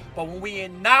year, but when we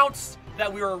announced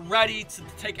that we were ready to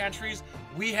take entries,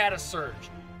 we had a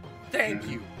surge. Thank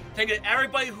you. Thank you to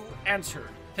everybody who entered.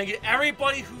 Thank you to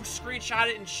everybody who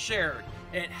screenshotted and shared,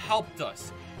 and it helped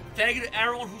us. Thank you to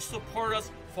everyone who supported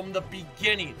us from the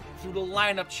beginning, through the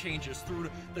lineup changes, through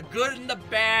the good and the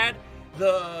bad,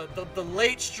 the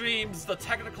late streams, the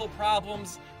technical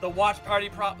problems, the watch party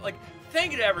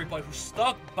thank you to everybody who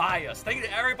stuck by us. Thank you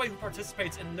to everybody who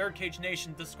participates in Nerd Cage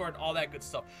Nation, Discord, and all that good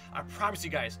stuff. I promise you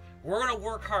guys, we're going to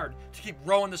work hard to keep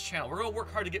growing this channel. We're going to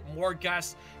work hard to get more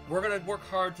guests. We're going to work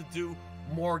hard to do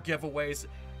more giveaways.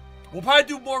 We'll probably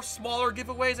do more smaller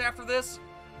giveaways after this,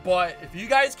 but if you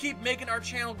guys keep making our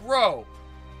channel grow,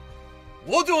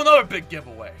 we'll do another big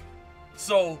giveaway.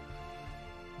 So,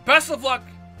 best of luck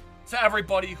to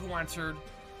everybody who entered,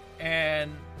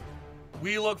 and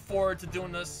we look forward to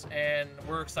doing this, and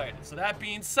we're excited. So that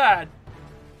being said,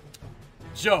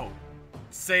 Joe,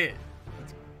 say it.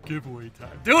 It's giveaway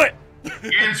time. Do it!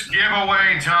 It's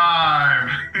giveaway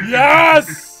time!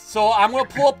 Yes! So I'm gonna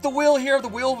pull up the wheel here, the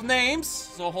wheel of names.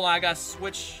 So hold on, I gotta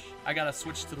switch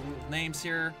to the wheel of names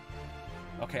here.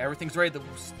 Okay, everything's ready.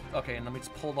 Okay, and let me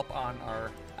just pull it up on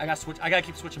our. I gotta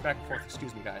keep switching back and forth.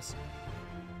 Excuse me, guys.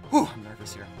 Whew, I'm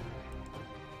nervous here.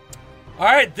 All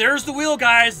right, there's the wheel,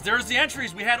 guys. There's the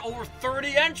entries. We had over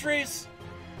 30 entries.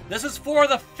 This is for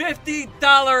the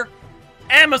 $50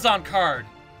 Amazon card.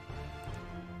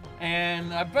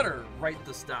 And I better write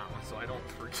this down so I don't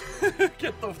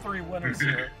forget the three winners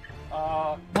here.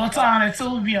 Well, it's on.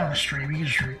 It'll be on the stream. You can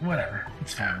stream. Whatever.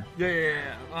 It's fine.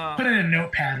 Yeah. Put it in a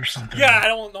notepad or something. Yeah, I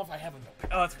don't know if I have a notepad.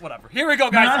 Oh, it's whatever. Here we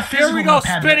go, guys. Here we go.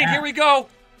 Spinning. Here we go.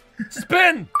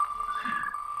 Spin.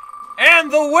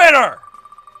 And the winner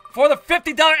for the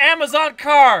 $50 Amazon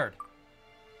card,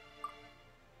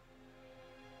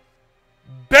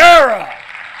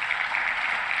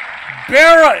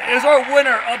 Barra is our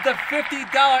winner of the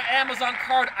 $50 Amazon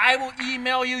card. I will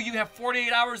email you. You have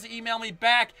 48 hours to email me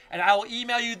back, and I will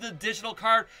email you the digital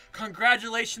card.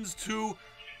 Congratulations to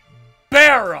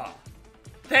Barra.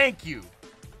 Thank you.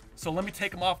 So let me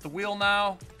take him off the wheel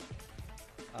now.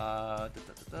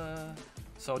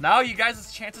 So now you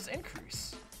guys' chances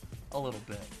increase a little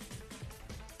bit.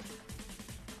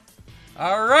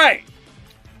 All right.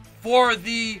 For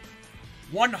the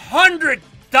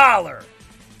 $100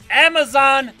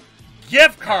 Amazon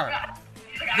gift card.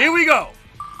 Here we go.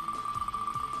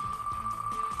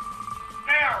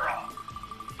 Sarah,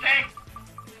 take.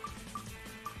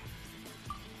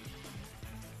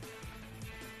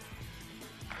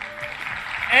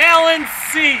 Alan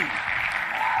C.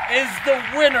 is the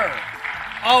winner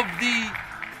of the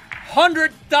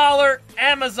 $100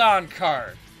 Amazon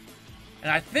card.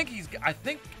 And I think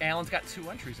Alan's got 2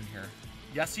 entries in here.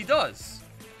 Yes, he does.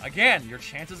 Again, your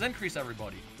chances increase,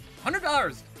 everybody.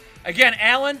 $100. Again,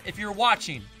 Alan, if you're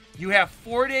watching, you have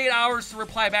 48 hours to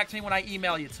reply back to me when I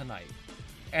email you tonight.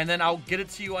 And then I'll get it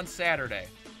to you on Saturday.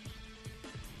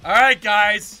 All right,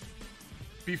 guys.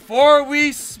 Before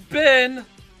we spin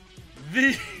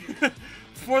the...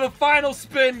 for the final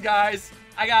spin, guys,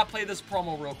 I gotta play this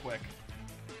promo real quick.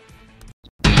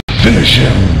 Finish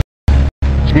him.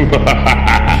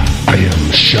 I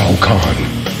am Shao Kahn.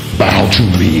 Bow to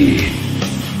me.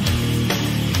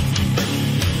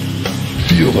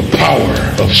 Feel the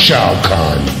power of Shao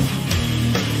Kahn.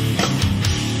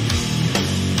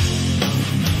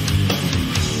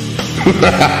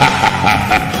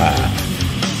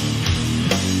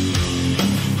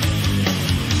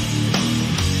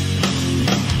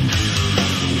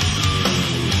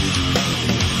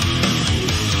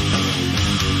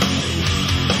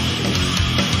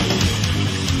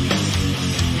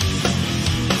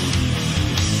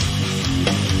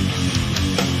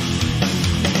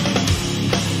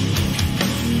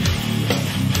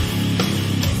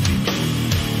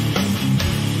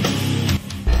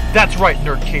 That's right,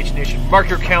 Nerd Cage Nation. Mark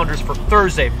your calendars for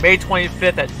Thursday, May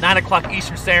 25th at 9 o'clock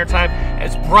Eastern Standard Time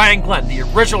as Brian Glenn, the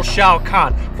original Shao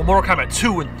Kahn, for Mortal Kombat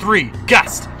 2 and 3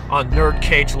 guest on Nerd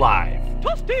Cage Live.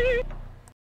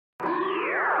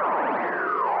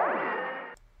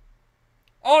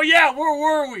 Oh yeah, where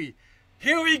were we?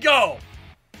 Here we go.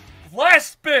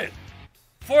 Last spin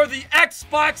for the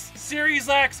Xbox Series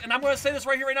X, and I'm going to say this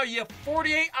right here, right now. You have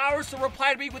 48 hours to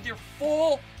reply to me with your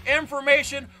full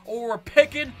information, or we're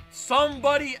picking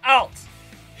somebody else.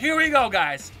 Here we go,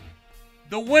 guys.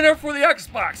 The winner for the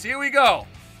Xbox. Here we go.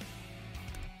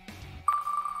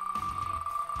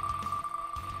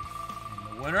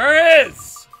 And the winner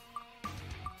is...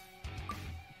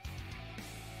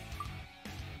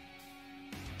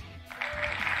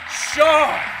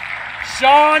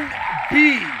 Sean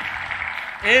B.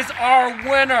 is our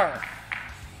winner.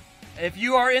 If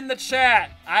you are in the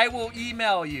chat, I will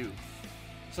email you.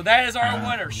 So that is our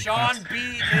winner. Sean B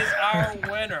is our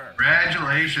winner.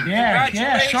 Congratulations.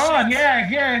 Yeah, Sean.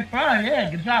 Yeah.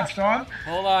 Good job, Sean.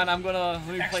 Hold on, let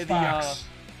me play the.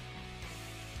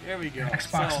 There we go.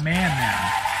 Xbox man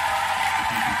now.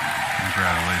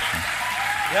 Congratulations.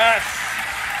 Yes.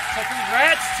 So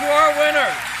congrats to our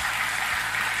winner.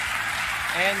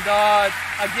 And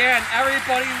again,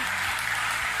 everybody.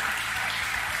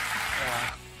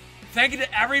 Thank you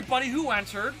to everybody who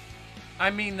entered. I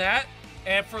mean that.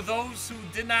 And for those who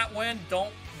did not win,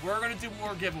 we're gonna do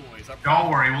more giveaways. Don't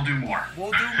worry, we'll do more.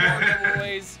 We'll do more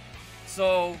giveaways.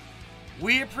 So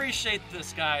we appreciate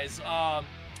this, guys. All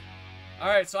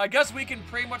right, so I guess we can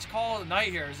pretty much call it a night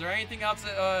here. Is there anything else?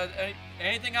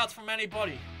 Anything else from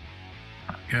anybody?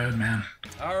 Good, man.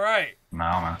 All right. No,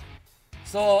 man.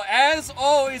 So as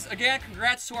always, again,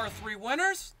 congrats to our 3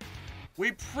 winners.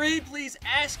 We please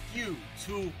ask you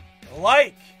to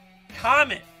like,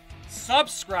 comment,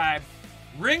 subscribe,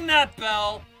 ring that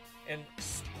bell, and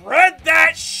spread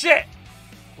that shit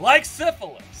like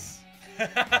syphilis.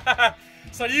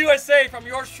 So the USA from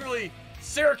yours truly,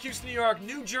 Syracuse, New York,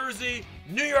 New Jersey,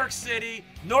 New York City,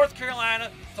 North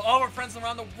Carolina, to all of our friends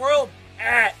around the world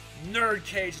at Nerd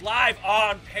Cage Live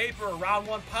on Paper, Round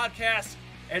 1 Podcast,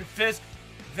 and Fisk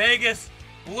Vegas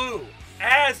Blue.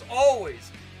 As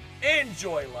always,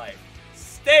 enjoy life.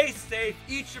 Stay safe,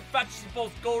 eat your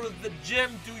vegetables, go to the gym,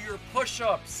 do your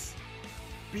push-ups.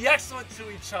 Be excellent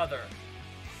to each other.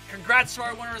 Congrats to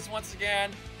our winners once again.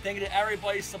 Thank you to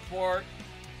everybody's support.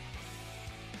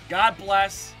 God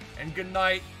bless, and good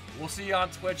night. We'll see you on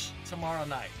Twitch tomorrow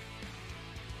night.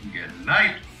 Good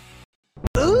night.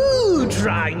 Ooh,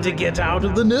 trying to get out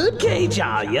of the nerd cage,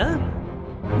 are ya?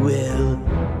 Well,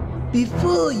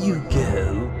 before you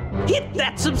go, hit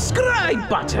that subscribe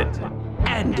button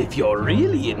And if you're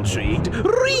really intrigued,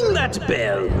 ring that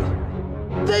bell.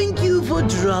 Thank you for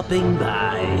dropping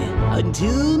by.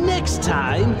 Until next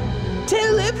time,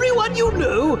 tell everyone you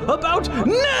know about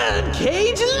Nerd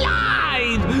Cage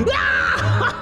Live! Ah!